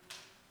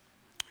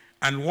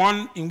 and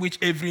one in which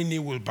every knee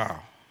will bow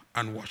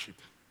and worship.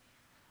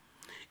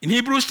 In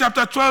Hebrews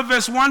chapter 12,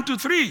 verse 1 to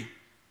 3,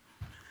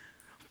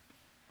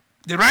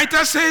 the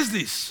writer says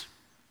this: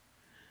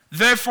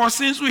 therefore,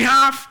 since we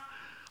have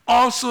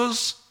also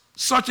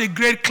such a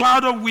great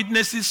cloud of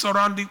witnesses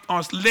surrounding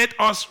us, let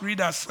us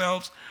rid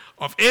ourselves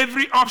of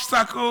every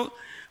obstacle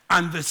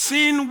and the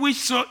sin which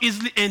so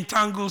easily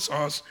entangles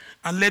us,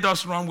 and let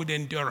us run with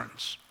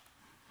endurance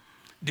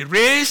the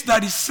race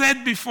that is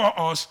set before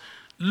us,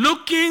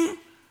 looking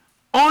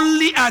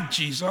only at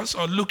Jesus,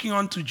 or looking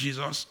unto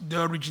Jesus,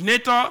 the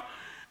originator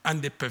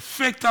and the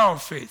perfecter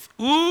of faith,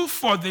 who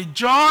for the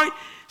joy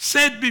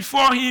set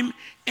before him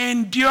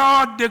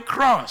endured the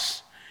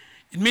cross.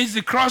 It means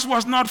the cross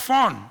was not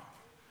fun.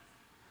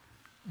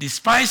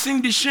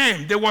 Despising the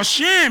shame. There was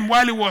shame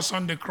while he was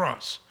on the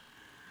cross.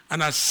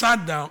 And has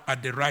sat down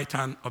at the right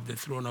hand of the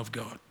throne of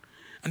God.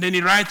 And then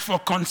he writes, for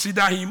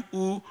consider him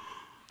who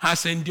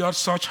has endured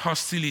such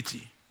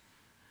hostility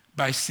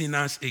by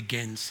sinners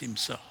against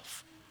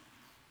himself.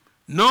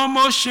 No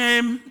more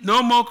shame,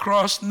 no more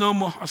cross, no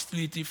more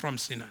hostility from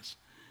sinners.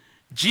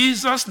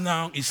 Jesus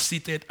now is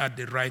seated at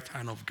the right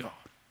hand of God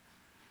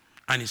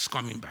and is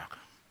coming back.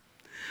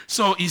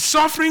 So his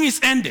suffering is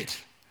ended.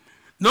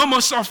 No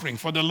more suffering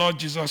for the Lord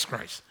Jesus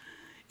Christ.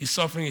 His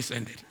suffering is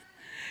ended.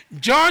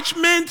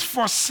 Judgment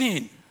for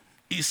sin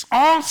is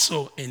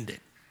also ended.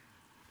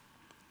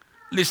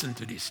 Listen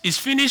to this. It's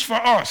finished for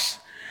us.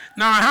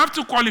 Now I have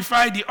to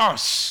qualify the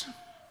us.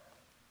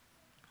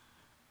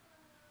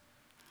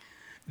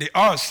 The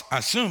us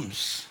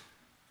assumes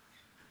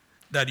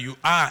that you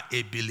are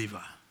a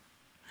believer.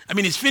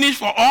 It's finished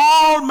for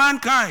all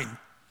mankind.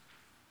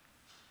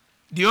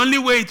 The only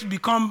way to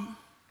become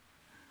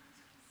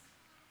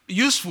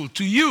useful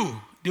to you,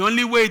 the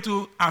only way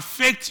to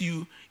affect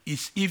you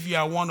is if you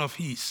are one of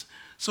his.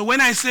 So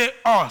when I say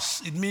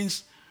us, it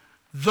means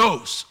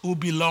those who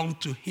belong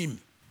to him,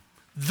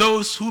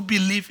 those who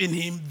believe in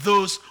him,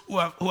 those who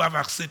have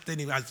accepted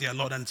him as their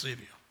Lord and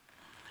Savior.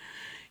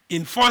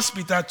 In 1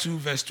 Peter 2,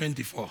 verse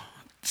 24,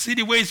 see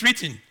the way it's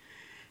written.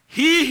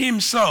 He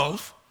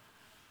himself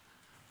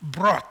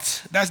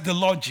brought, that's the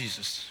Lord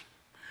Jesus,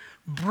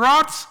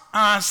 brought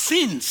our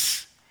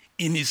sins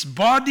in his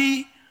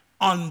body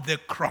on the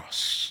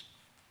cross,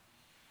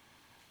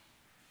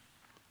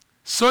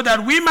 so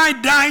that we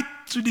might die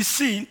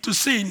to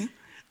sin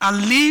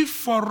and live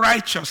for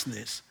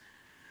righteousness.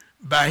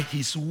 By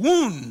his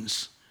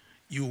wounds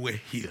you were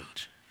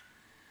healed.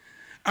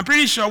 I'm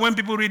pretty sure when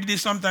people read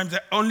this, sometimes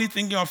they're only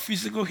thinking of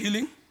physical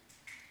healing.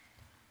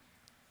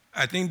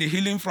 I think the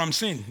healing from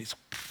sin is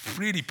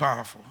pretty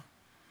powerful.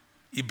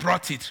 He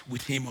brought it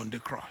with him on the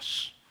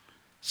cross,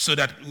 so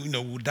that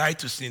we'll die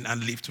to sin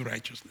and live to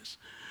righteousness.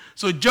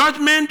 So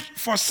judgment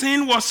for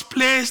sin was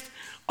placed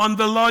on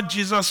the Lord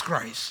Jesus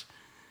Christ.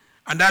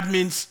 And that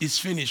means it's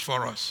finished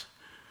for us.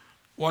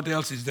 What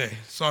else is there?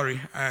 Sorry,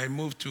 I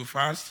moved too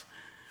fast.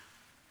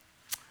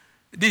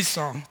 This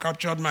song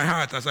captured my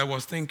heart as I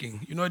was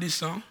thinking. You know this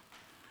song?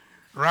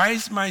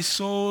 Rise, my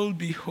soul,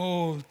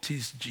 behold,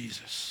 'tis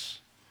Jesus.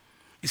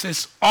 It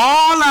says,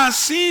 all our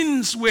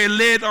sins were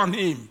laid on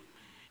him.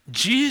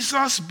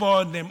 Jesus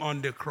bore them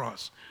on the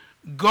cross.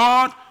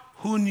 God,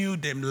 who knew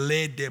them,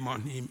 laid them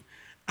on him,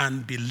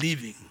 and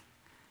believing,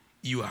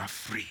 you are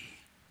free.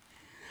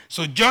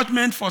 So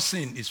judgment for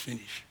sin is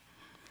finished.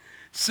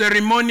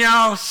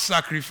 Ceremonial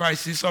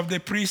sacrifices of the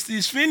priest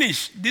is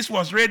finished. This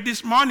was read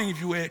this morning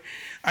if you were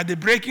at the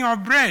breaking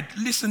of bread.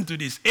 Listen to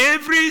this.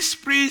 Every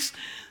priest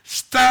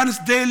stands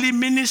daily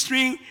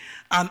ministering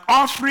and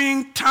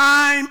offering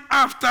time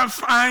after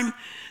time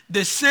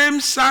the same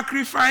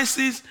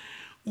sacrifices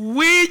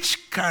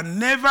which can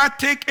never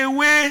take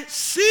away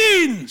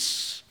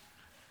sins.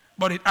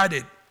 But it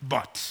added,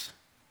 but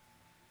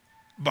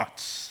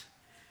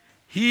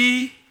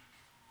he,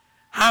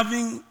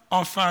 having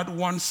offered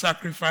one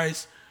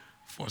sacrifice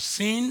for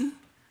sin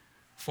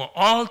for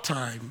all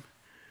time,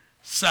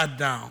 sat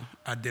down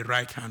at the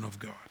right hand of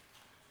God.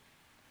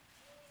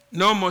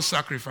 No more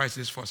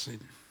sacrifices for sin.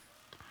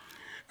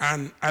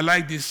 And I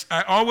like this.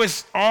 I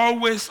always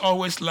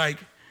like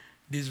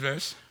this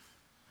verse.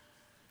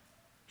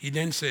 He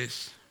then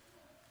says,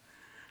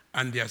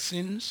 and their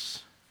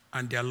sins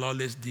and their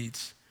lawless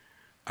deeds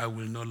I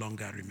will no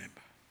longer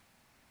remember.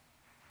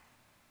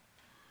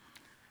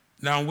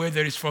 Now, where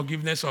there is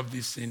forgiveness of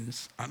these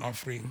sins, an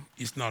offering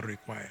is not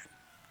required.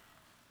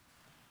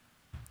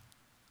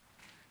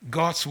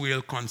 God's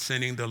will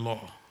concerning the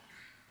law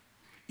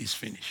is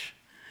finished.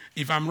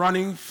 If I'm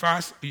running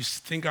fast, you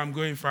think I'm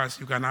going fast,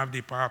 you can have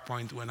the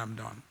PowerPoint when I'm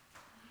done.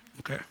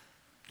 Okay?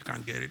 You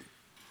can get it.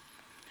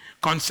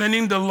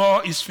 Concerning the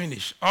law is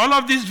finished. All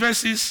of these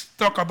verses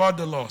talk about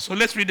the law. So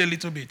let's read a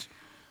little bit.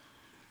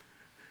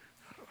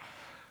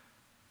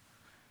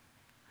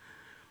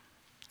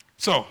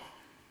 So,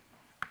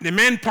 the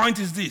main point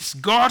is this.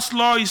 God's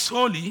law is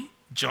holy,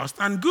 just,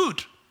 and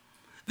good.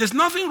 There's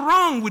nothing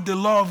wrong with the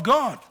law of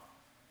God.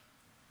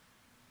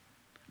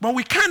 But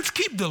we can't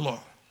keep the law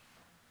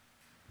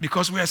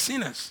because we are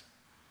sinners.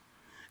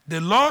 The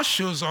law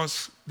shows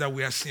us that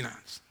we are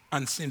sinners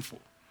and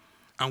sinful,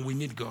 and we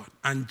need God.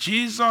 And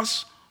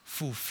Jesus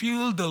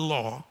fulfilled the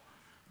law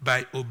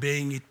by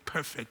obeying it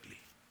perfectly.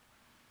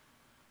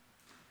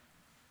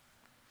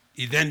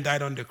 He then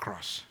died on the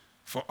cross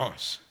for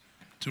us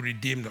to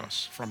redeem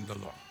us from the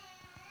law.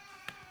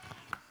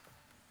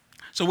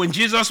 So when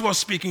Jesus was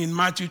speaking in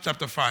Matthew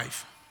chapter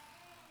 5,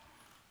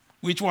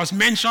 which was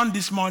mentioned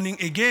this morning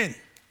again,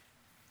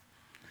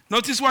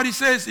 notice what he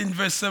says in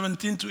verse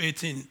 17 to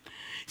 18. He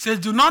says,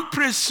 do not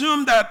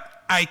presume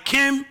that I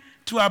came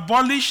to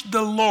abolish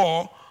the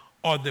law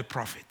or the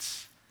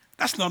prophets.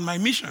 That's not my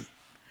mission.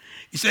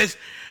 He says,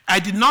 I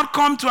did not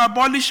come to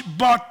abolish,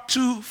 but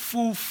to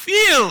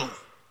fulfill.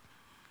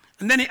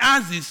 And then he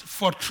adds this,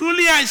 for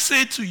truly I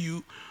say to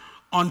you,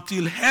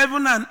 until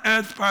heaven and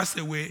earth pass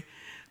away,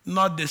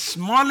 not the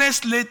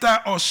smallest letter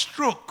or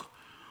stroke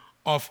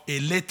of a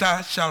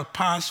letter shall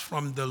pass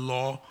from the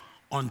law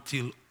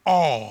until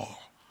all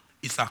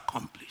is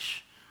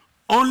accomplished.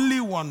 Only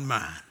one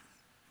man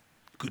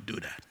could do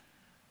that.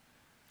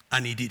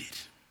 And he did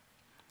it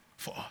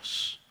for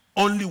us.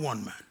 Only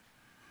one man.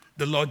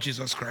 The Lord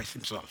Jesus Christ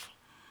himself.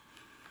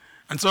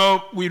 And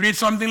so we read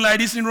something like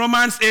this in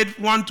Romans 8,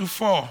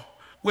 1-4,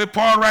 where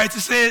Paul writes,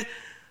 he says,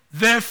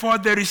 therefore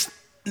there is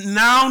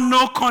now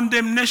no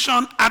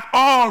condemnation at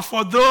all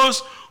for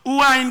those who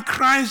are in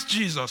Christ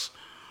Jesus.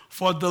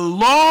 For the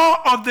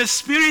law of the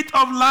Spirit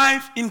of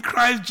life in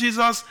Christ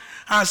Jesus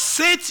has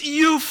set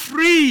you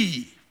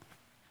free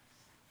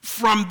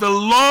from the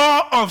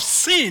law of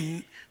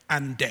sin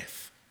and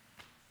death.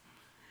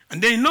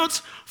 And then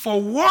note,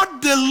 for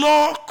what the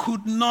law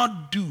could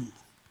not do,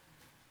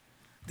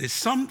 there's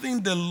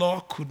something the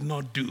law could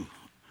not do.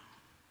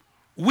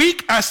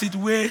 Weak as it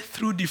were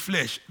through the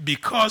flesh,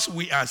 because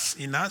we are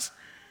sinners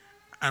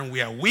and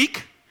we are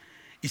weak,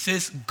 it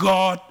says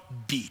God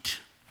did.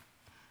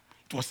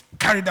 It was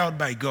carried out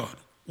by God.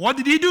 What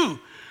did he do?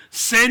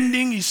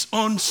 Sending his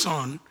own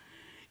son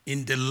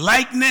in the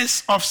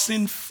likeness of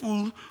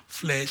sinful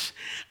flesh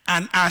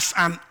and as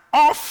an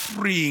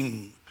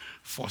offering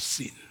for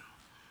sin.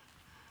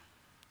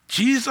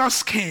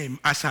 Jesus came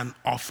as an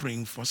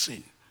offering for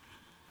sin.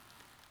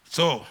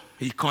 So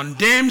he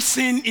condemned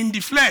sin in the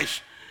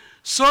flesh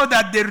so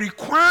that the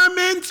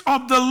requirements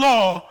of the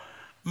law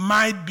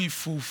might be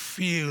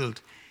fulfilled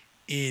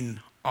in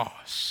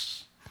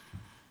us.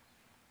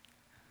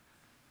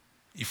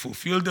 He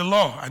fulfilled the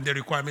law and the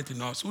requirement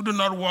in us who do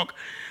not walk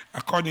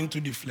according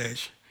to the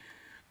flesh,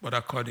 but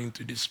according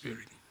to the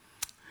Spirit.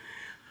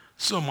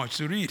 So much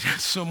to read,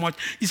 so much.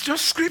 It's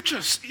just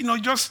scriptures,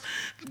 just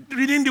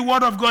reading the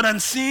Word of God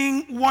and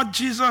seeing what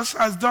Jesus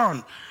has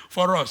done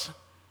for us.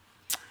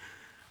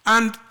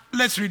 And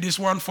let's read this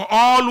one. For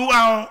all who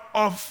are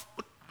of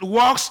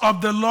works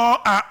of the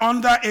law are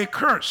under a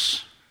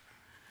curse.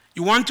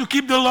 You want to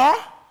keep the law?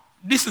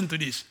 Listen to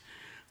this.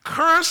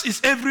 Cursed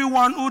is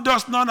everyone who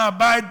does not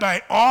abide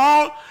by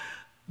all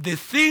the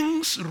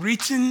things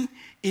written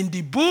in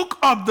the book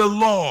of the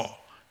law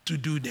to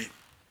do them.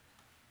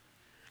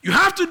 You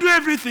have to do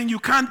everything. You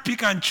can't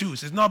pick and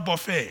choose. It's not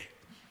buffet.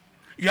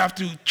 You have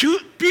to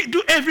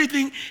do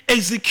everything,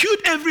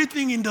 execute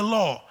everything in the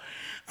law.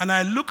 And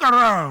I look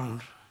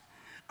around,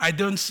 I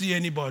don't see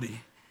anybody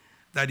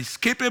that is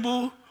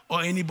capable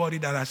or anybody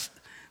that has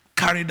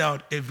carried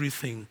out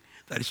everything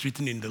that is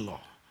written in the law.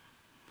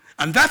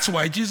 And that's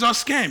why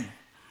Jesus came.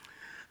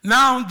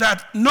 Now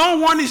that no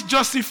one is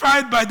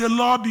justified by the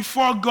law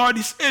before God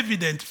is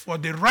evident, for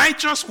the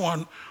righteous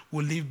one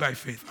will live by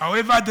faith.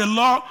 However, the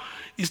law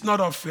is not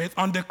of faith.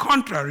 On the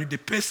contrary, the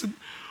person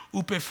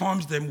who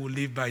performs them will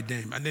live by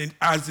them. And then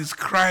as is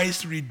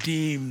Christ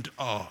redeemed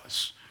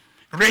us,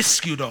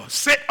 rescued us,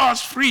 set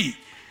us free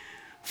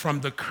from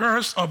the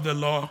curse of the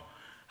law,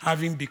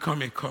 having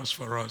become a curse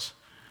for us.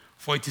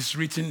 For it is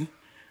written,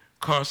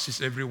 cursed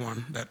is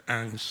everyone that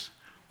hangs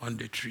on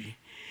the tree.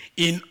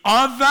 In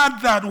order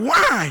that,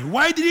 why?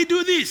 Why did he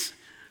do this?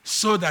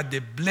 So that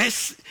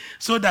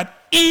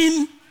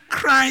in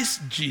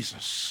Christ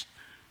Jesus,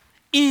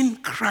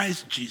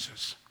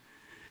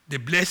 the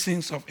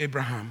blessings of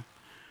Abraham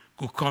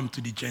could come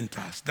to the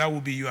Gentiles. That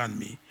will be you and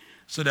me,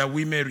 so that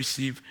we may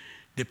receive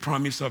the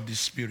promise of the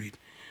Spirit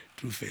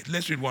through faith.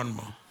 Let's read one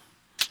more.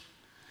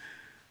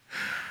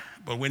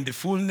 But when the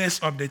fullness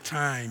of the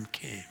time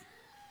came,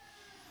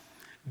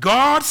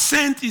 God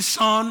sent his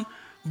Son,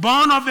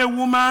 born of a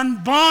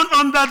woman, born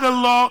under the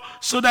law,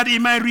 so that he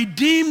might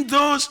redeem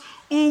those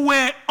who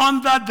were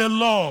under the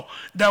law,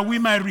 that we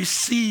might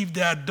receive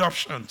the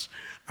adoptions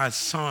as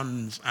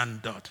sons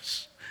and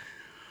daughters.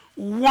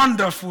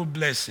 Wonderful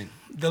blessing.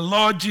 The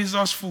Lord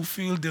Jesus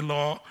fulfilled the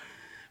law.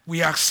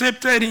 We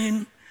accepted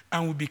him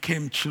and we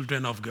became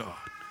children of God.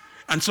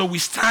 And so we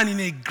stand in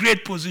a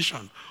great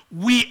position.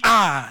 We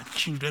are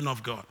children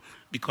of God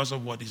because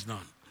of what is done.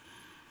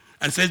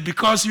 And says,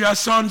 because you are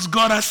sons,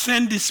 God has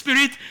sent the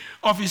Spirit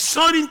of his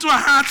Son into our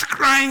hearts,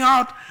 crying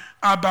out,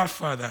 Abba,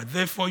 Father.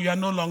 Therefore, you are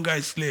no longer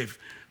a slave,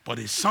 but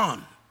a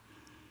son.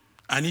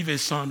 And if a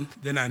son,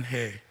 then an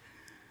heir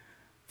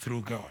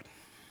through God.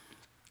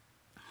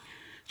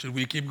 Should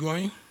we keep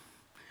going?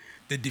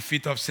 The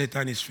defeat of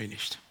Satan is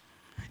finished.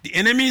 The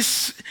enemy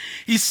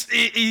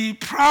he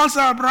prowls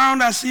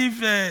around as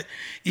if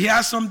he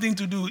has something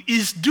to do.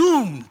 He's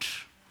doomed.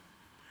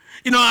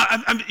 You know,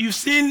 you've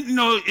seen, you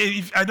know,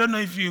 I don't know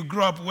if you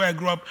grew up where I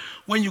grew up,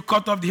 when you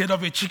cut off the head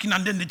of a chicken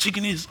and then the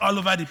chicken is all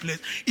over the place.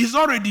 He's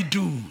already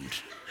doomed.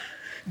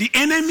 The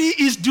enemy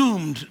is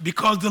doomed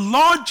because the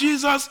Lord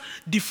Jesus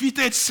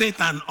defeated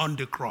Satan on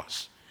the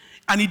cross.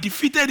 And he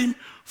defeated him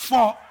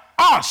for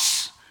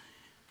us.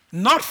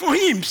 Not for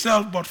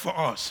himself, but for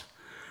us.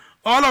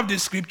 All of the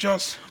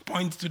scriptures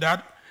point to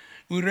that.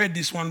 We read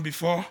this one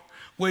before,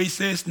 where he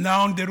says,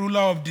 now the ruler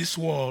of this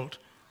world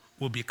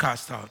will be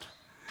cast out.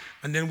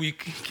 And then we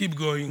keep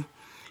going.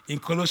 In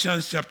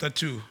Colossians chapter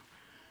 2,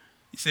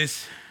 he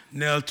says,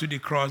 nailed to the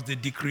cross, the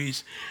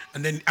decrees.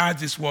 And then he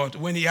adds this word,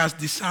 when he has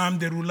disarmed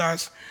the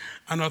rulers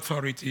and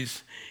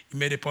authorities, he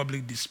made a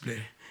public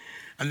display.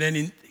 And then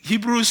in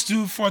Hebrews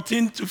 2,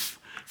 14 to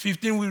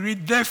 15, we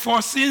read,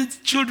 therefore, since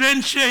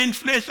children share in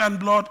flesh and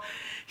blood,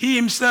 he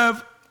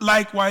himself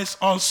likewise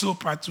also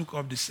partook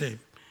of the same.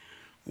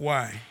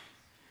 Why?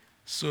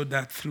 So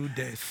that through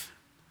death,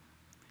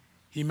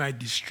 he might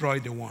destroy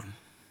the one.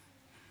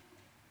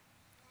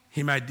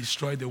 He might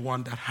destroy the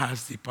one that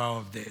has the power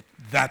of death.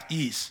 That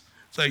is,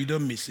 so you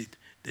don't miss it,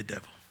 the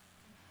devil.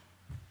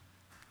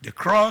 The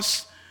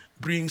cross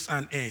brings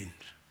an end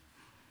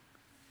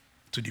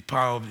to the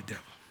power of the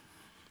devil.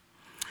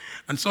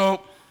 And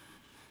so,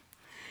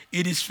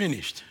 it is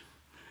finished.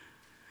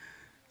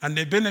 And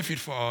the benefit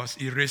for us,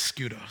 he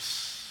rescued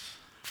us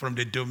from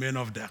the domain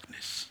of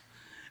darkness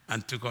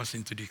and took us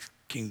into the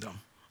kingdom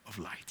of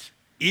light.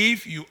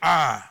 If you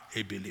are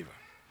a believer.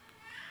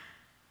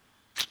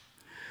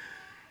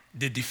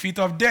 The defeat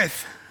of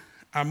death.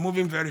 I'm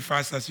moving very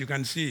fast, as you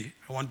can see.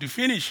 I want to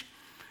finish.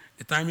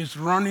 The time is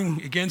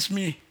running against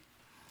me.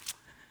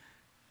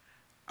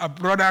 Our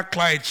brother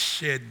Clyde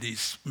shared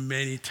this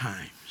many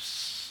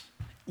times.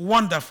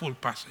 Wonderful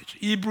passage.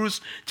 Hebrews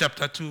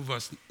chapter 2,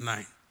 verse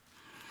 9.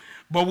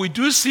 But we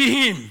do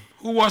see him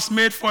who was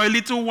made for a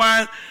little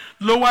while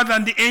lower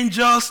than the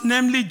angels,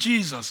 namely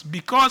Jesus,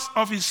 because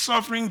of his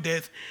suffering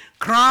death,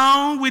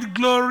 crowned with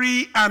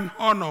glory and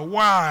honor.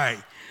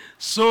 Why?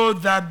 So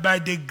that by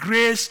the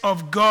grace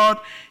of God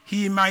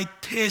he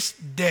might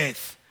taste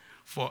death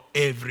for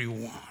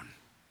everyone.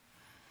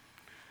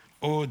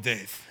 O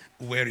death,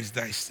 where is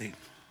thy sting?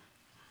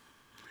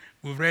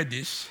 We've read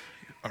this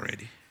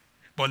already,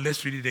 but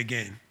let's read it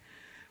again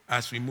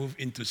as we move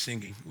into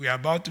singing. We are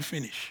about to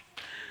finish.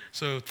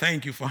 So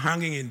thank you for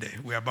hanging in there.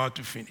 We're about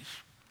to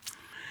finish.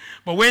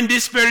 But when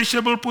this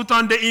perishable put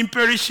on the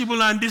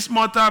imperishable and this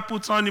mortal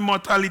puts on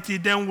immortality,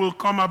 then will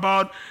come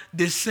about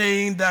the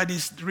saying that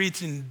is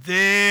written,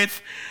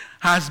 death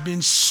has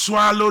been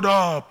swallowed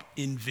up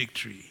in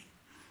victory.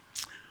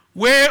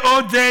 Where,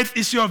 O death,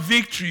 is your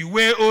victory?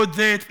 Where, O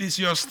death, is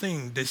your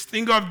sting? The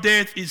sting of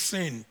death is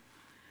sin,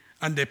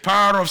 and the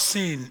power of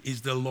sin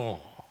is the law.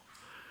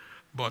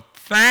 But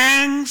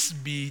thanks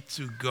be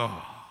to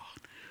God,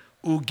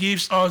 who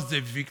gives us the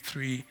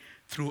victory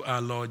through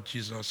our Lord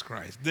Jesus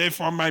Christ.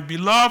 Therefore, my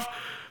beloved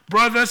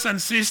brothers and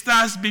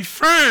sisters, be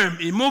firm,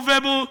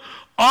 immovable,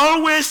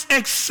 always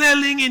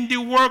excelling in the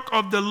work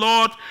of the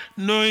Lord,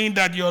 knowing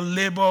that your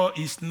labor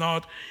is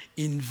not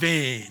in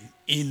vain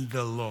in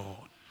the Lord.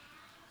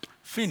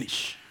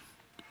 Finish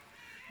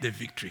the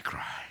victory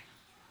cry.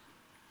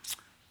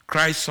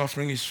 Christ's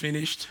suffering is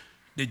finished.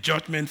 The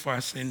judgment for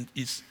our sin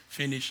is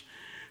finished.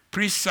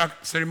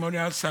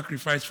 Ceremonial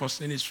sacrifice for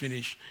sin is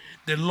finished.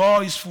 The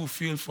law is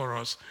fulfilled for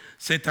us.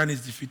 Satan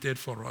is defeated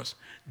for us.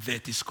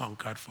 Death is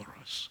conquered for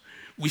us.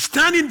 We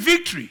stand in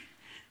victory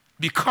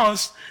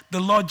because the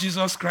Lord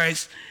Jesus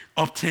Christ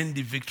obtained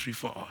the victory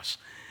for us.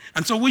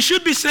 And so we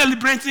should be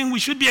celebrating, we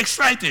should be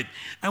excited,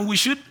 and we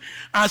should,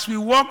 as we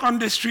walk on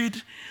the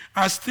street,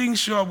 as things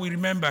show up, we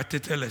remember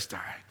Tetelestai.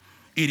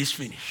 It is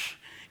finished.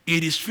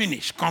 It is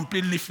finished,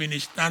 completely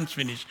finished, stands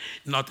finished,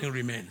 nothing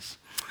remains.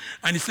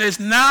 And it says,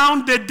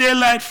 now the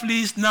daylight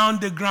flees, now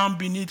the ground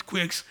beneath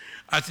quakes.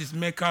 As his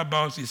maker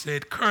bows, he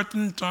said,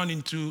 curtain torn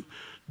into,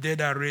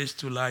 dead are raised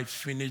to life,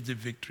 finish the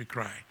victory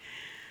cry.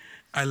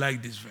 I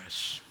like this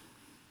verse.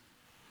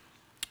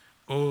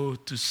 Oh,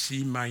 to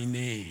see my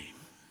name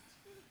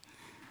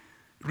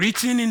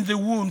written in the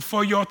wound,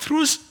 for your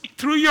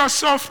through your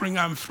suffering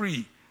I'm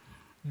free.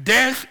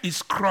 Death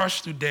is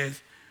crushed to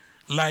death,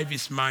 life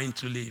is mine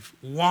to live,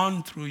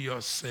 won through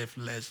your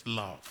selfless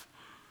love.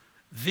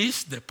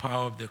 This the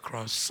power of the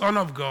cross, Son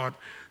of God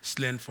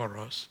slain for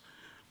us.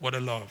 What a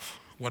love,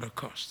 what a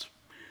cost.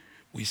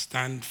 We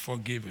stand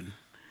forgiven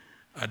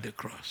at the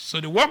cross.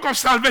 So the work of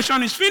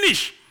salvation is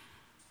finished.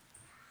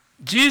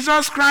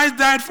 Jesus Christ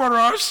died for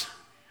us,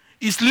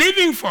 is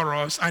living for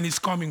us, and is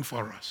coming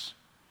for us.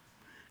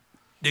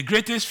 The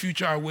greatest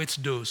future awaits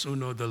those who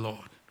know the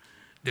Lord.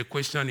 The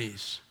question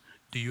is,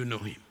 do you know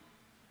him?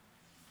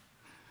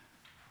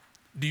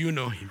 Do you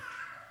know him?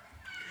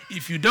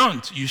 If you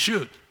don't, you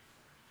should,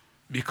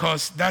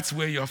 because that's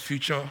where your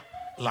future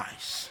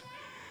lies.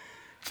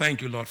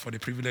 Thank you, Lord, for the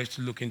privilege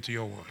to look into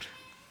your word.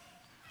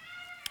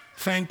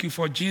 Thank you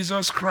for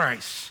Jesus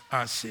Christ,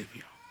 our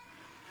Savior.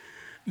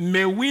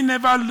 May we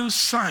never lose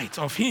sight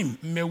of him.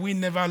 May we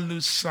never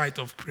lose sight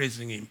of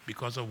praising him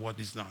because of what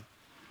he's done.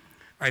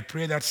 I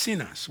pray that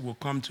sinners will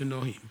come to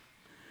know him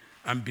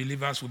and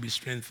believers will be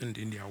strengthened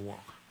in their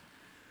walk.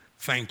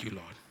 Thank you,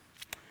 Lord.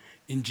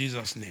 In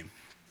Jesus' name.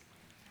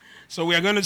 So we are going to